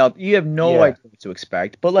literally have no idea what to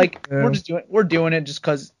expect. But we're doing it just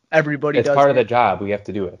because everybody does. It's part of the job. We have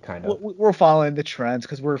to do it, kind of. We're following the trends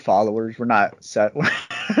because we're followers. We're not set.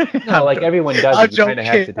 No, everyone does it. You kind of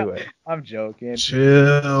have to do it. I'm joking.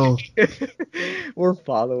 Chill. We're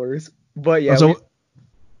followers. But yeah. So,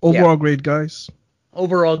 overall grade, guys.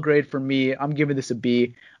 Overall grade for me, I'm giving this a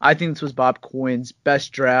B. I think this was Bob Quinn's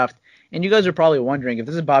best draft. And you guys are probably wondering, if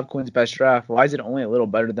this is Bob Quinn's best draft, why is it only a little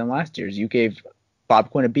better than last year's? You gave Bob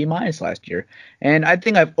Quinn a B- last year. And I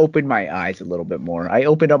think I've opened my eyes a little bit more. I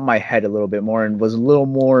opened up my head a little bit more and was a little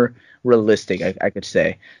more realistic, I could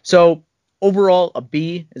say. So overall, a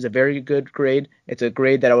B is a very good grade. It's a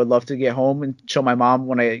grade that I would love to get home and show my mom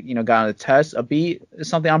when I got on the test. A B is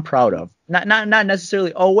something I'm proud of. Not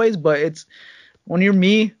necessarily always, but it's when you're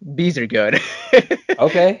me, B's are good.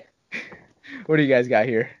 Okay. What do you guys got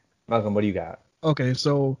here? Malcolm, what do you got? Okay,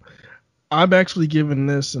 so I'm actually giving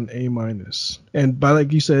this an A-. And by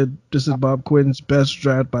like you said, this is Bob Quinn's best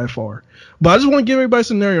draft by far. But I just want to give everybody a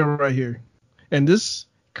scenario right here. And this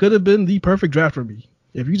could have been the perfect draft for me.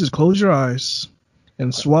 If you just close your eyes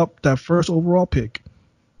and swap that first overall pick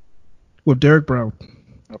with Derek Brown.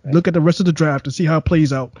 Okay. Look at the rest of the draft and see how it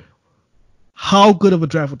plays out. How good of a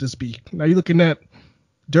draft would this be? Now you're looking at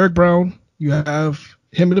Derek Brown. You have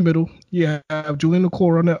him in the middle. You have Julian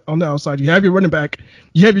Okoro on the outside. You have your running back.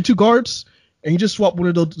 You have your 2 guards, and you just swap one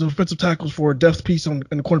of those defensive tackles for a depth piece in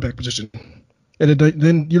the cornerback position. And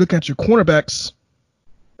then you look at your cornerbacks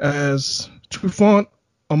as Trufant,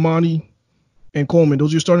 Amani, and Coleman.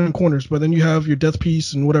 Those are your starting corners. But then you have your depth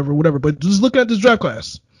piece and whatever. But just look at this draft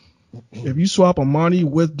class. If you swap Amani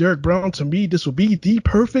with Derek Brown, to me, this will be the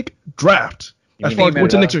perfect draft. As far as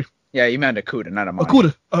what's next year. Yeah, you meant Okudah, not Amani.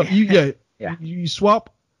 Okudah. Yeah. You swap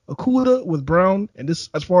Okudah with Brown, and this,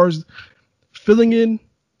 as far as filling in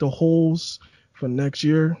the holes for next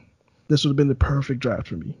year, this would have been the perfect draft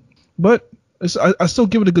for me. But I still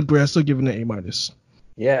give it a good grade. I still give it an A-.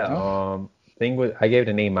 Yeah. I gave it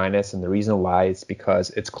an A-, and the reason why is because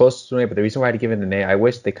it's close to me. But the reason why I give it an A, I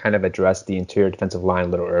wish they kind of addressed the interior defensive line a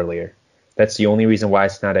little earlier. That's the only reason why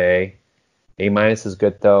it's not an A. A- is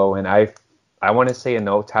good though, and I want to say a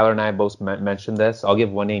note. Tyler and I both mentioned this. I'll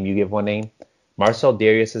give one name. You give one name. Marcel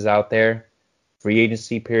Darius is out there. Free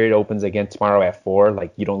agency period opens again tomorrow at 4.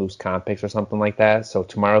 Like, you don't lose comp picks or something like that. So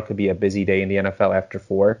tomorrow could be a busy day in the NFL after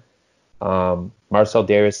 4. Marcel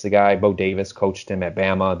Darius is the guy. Bo Davis coached him at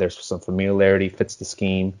Bama. There's some familiarity. Fits the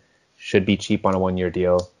scheme. Should be cheap on a 1-year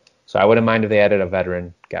deal. So I wouldn't mind if they added a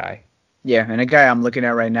veteran guy. Yeah, and a guy I'm looking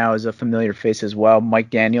at right now is a familiar face as well,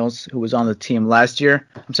 Mike Daniels, who was on the team last year.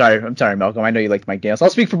 I'm sorry, Malcolm. I know you liked Mike Daniels.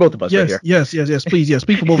 I'll speak for both of us right here. Yes. Please,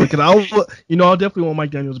 speak for both of us. I'll definitely want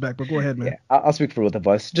Mike Daniels back. But go ahead, man. Yeah, I'll speak for both of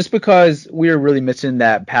us. Just because we're really missing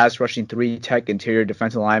that pass rushing 3-tech interior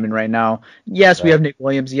defensive lineman right now. Yes, we have Nick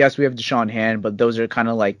Williams. Yes, we have Deshaun Hand, but those are kind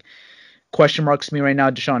of like question marks to me right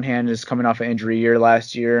now. Deshaun Hand is coming off an injury year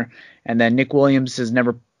last year, and then Nick Williams has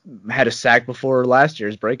never had a sack before last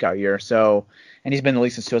year's breakout year. So, and he's been in the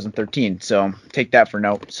league since 2013. So take that for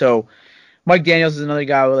note. So Mike Daniels is another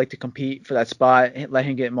guy I would like to compete for that spot, let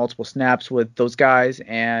him get multiple snaps with those guys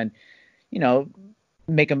and,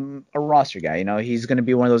 make him a roster guy. He's going to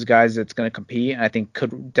be one of those guys that's going to compete and I think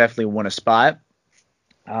could definitely win a spot.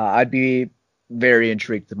 I'd be very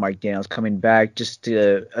intrigued with Mike Daniels coming back just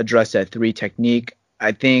to address that 3 technique.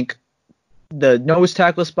 I think the nose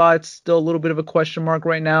tackle spot's still a little bit of a question mark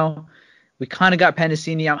right now. We kind of got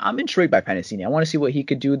Pennicini. I'm intrigued by Pennicini. I want to see what he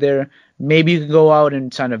could do there. Maybe you could go out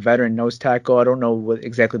and sign a veteran nose tackle. I don't know what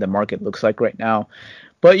exactly the market looks like right now.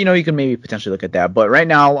 But, you can maybe potentially look at that. But right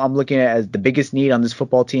now, I'm looking at as the biggest need on this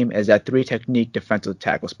football team is that 3 technique defensive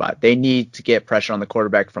tackle spot. They need to get pressure on the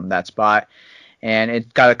quarterback from that spot. And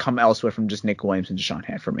it's got to come elsewhere from just Nick Williams and Deshaun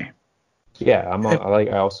Hand for me. Yeah,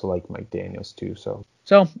 I also like Mike Daniels too. So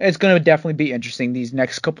it's going to definitely be interesting these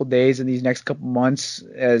next couple days and these next couple months,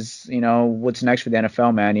 as you know, what's next for the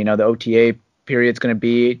NFL, man. You know, the OTA period's going to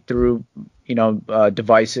be through, you know,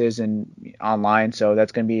 devices and online, so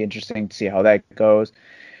that's going to be interesting to see how that goes.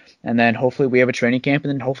 And then hopefully we have a training camp,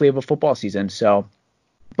 and then hopefully we have a football season. So,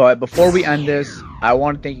 but before we end this, I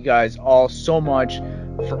want to thank you guys all so much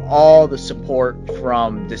for all the support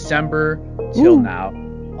from December till now.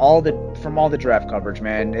 From all the draft coverage,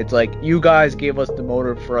 man. It's like you guys gave us the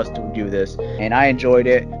motive for us to do this, and I enjoyed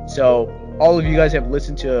it. So all of you guys have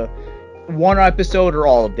listened to one episode or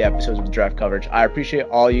all of the episodes of the draft coverage. I appreciate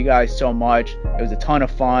all you guys so much. It was a ton of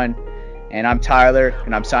fun, and I'm Tyler,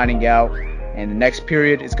 and I'm signing out. And the next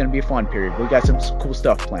period is going to be a fun period. We got some cool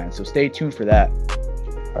stuff planned, so stay tuned for that.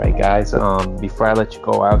 All right, guys. Before I let you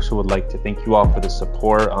go, I also would like to thank you all for the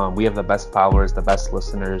support. We have the best followers, the best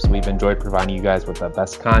listeners. We've enjoyed providing you guys with the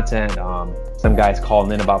best content. Some guys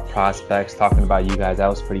calling in about prospects, talking about you guys. That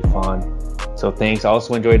was pretty fun. So thanks. I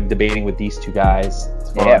also enjoyed debating with these two guys.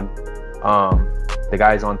 It's fun. Yeah. The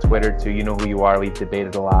guys on Twitter too. You know who you are. We've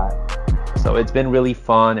debated a lot. So it's been really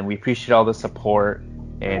fun, and we appreciate all the support.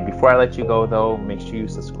 And before I let you go, though, make sure you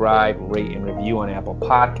subscribe, rate, and review on Apple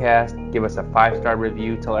Podcasts. Give us a 5-star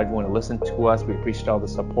review. Tell everyone to listen to us. We appreciate all the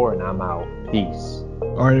support, and I'm out. Peace.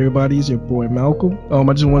 All right, everybody. It's your boy Malcolm. I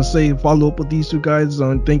just want to say, follow up with these two guys,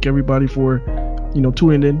 and thank everybody for, you know,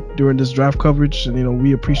 tuning in during this draft coverage. And, you know,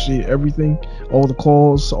 we appreciate everything, all the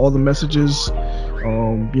calls, all the messages,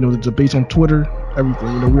 you know, the debates on Twitter,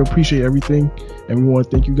 everything. You know, we appreciate everything, and we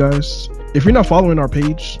want to thank you guys. If you're not following our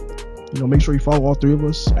page, you know, make sure you follow all three of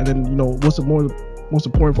us. And then, you know, most important,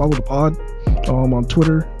 follow the pod on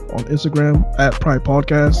Twitter, on Instagram, at Pride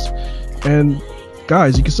Podcast. And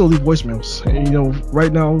guys, you can still leave voicemails. And, you know,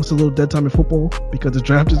 right now it's a little dead time in football because the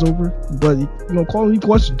draft is over. But, you know, call and leave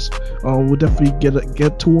questions. We'll definitely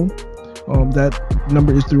get to them. That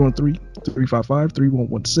number is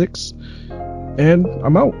 313-355-3116. And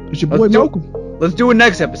I'm out. It's your boy Malcolm. Let's do it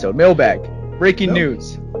next episode. Mailbag. Breaking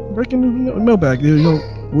news. Breaking mailbag. You know,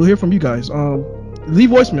 we'll hear from you guys. Leave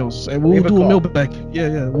voicemails and we'll do a mailbag.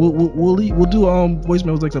 Yeah. We'll do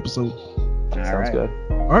voicemails next episode. Sounds good.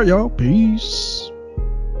 All right, y'all. Peace.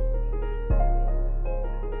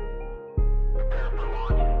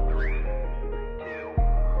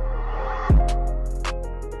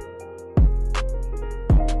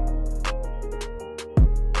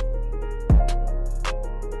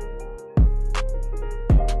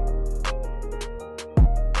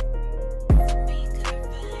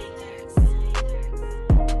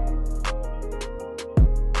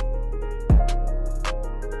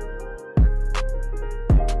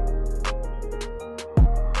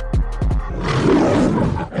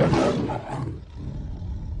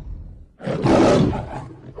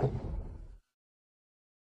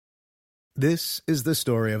 This is the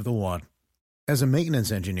story of the one. As a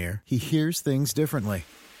maintenance engineer, he hears things differently.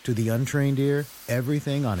 To the untrained ear,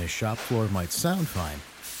 everything on his shop floor might sound fine,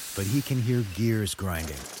 but he can hear gears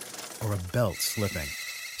grinding or a belt slipping.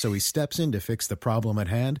 So he steps in to fix the problem at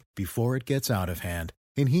hand before it gets out of hand.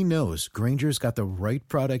 And he knows Grainger's got the right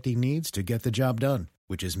product he needs to get the job done,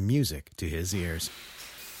 which is music to his ears.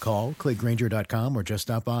 Call, click Grainger.com, or just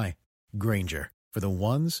stop by. Grainger, for the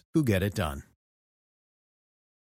ones who get it done.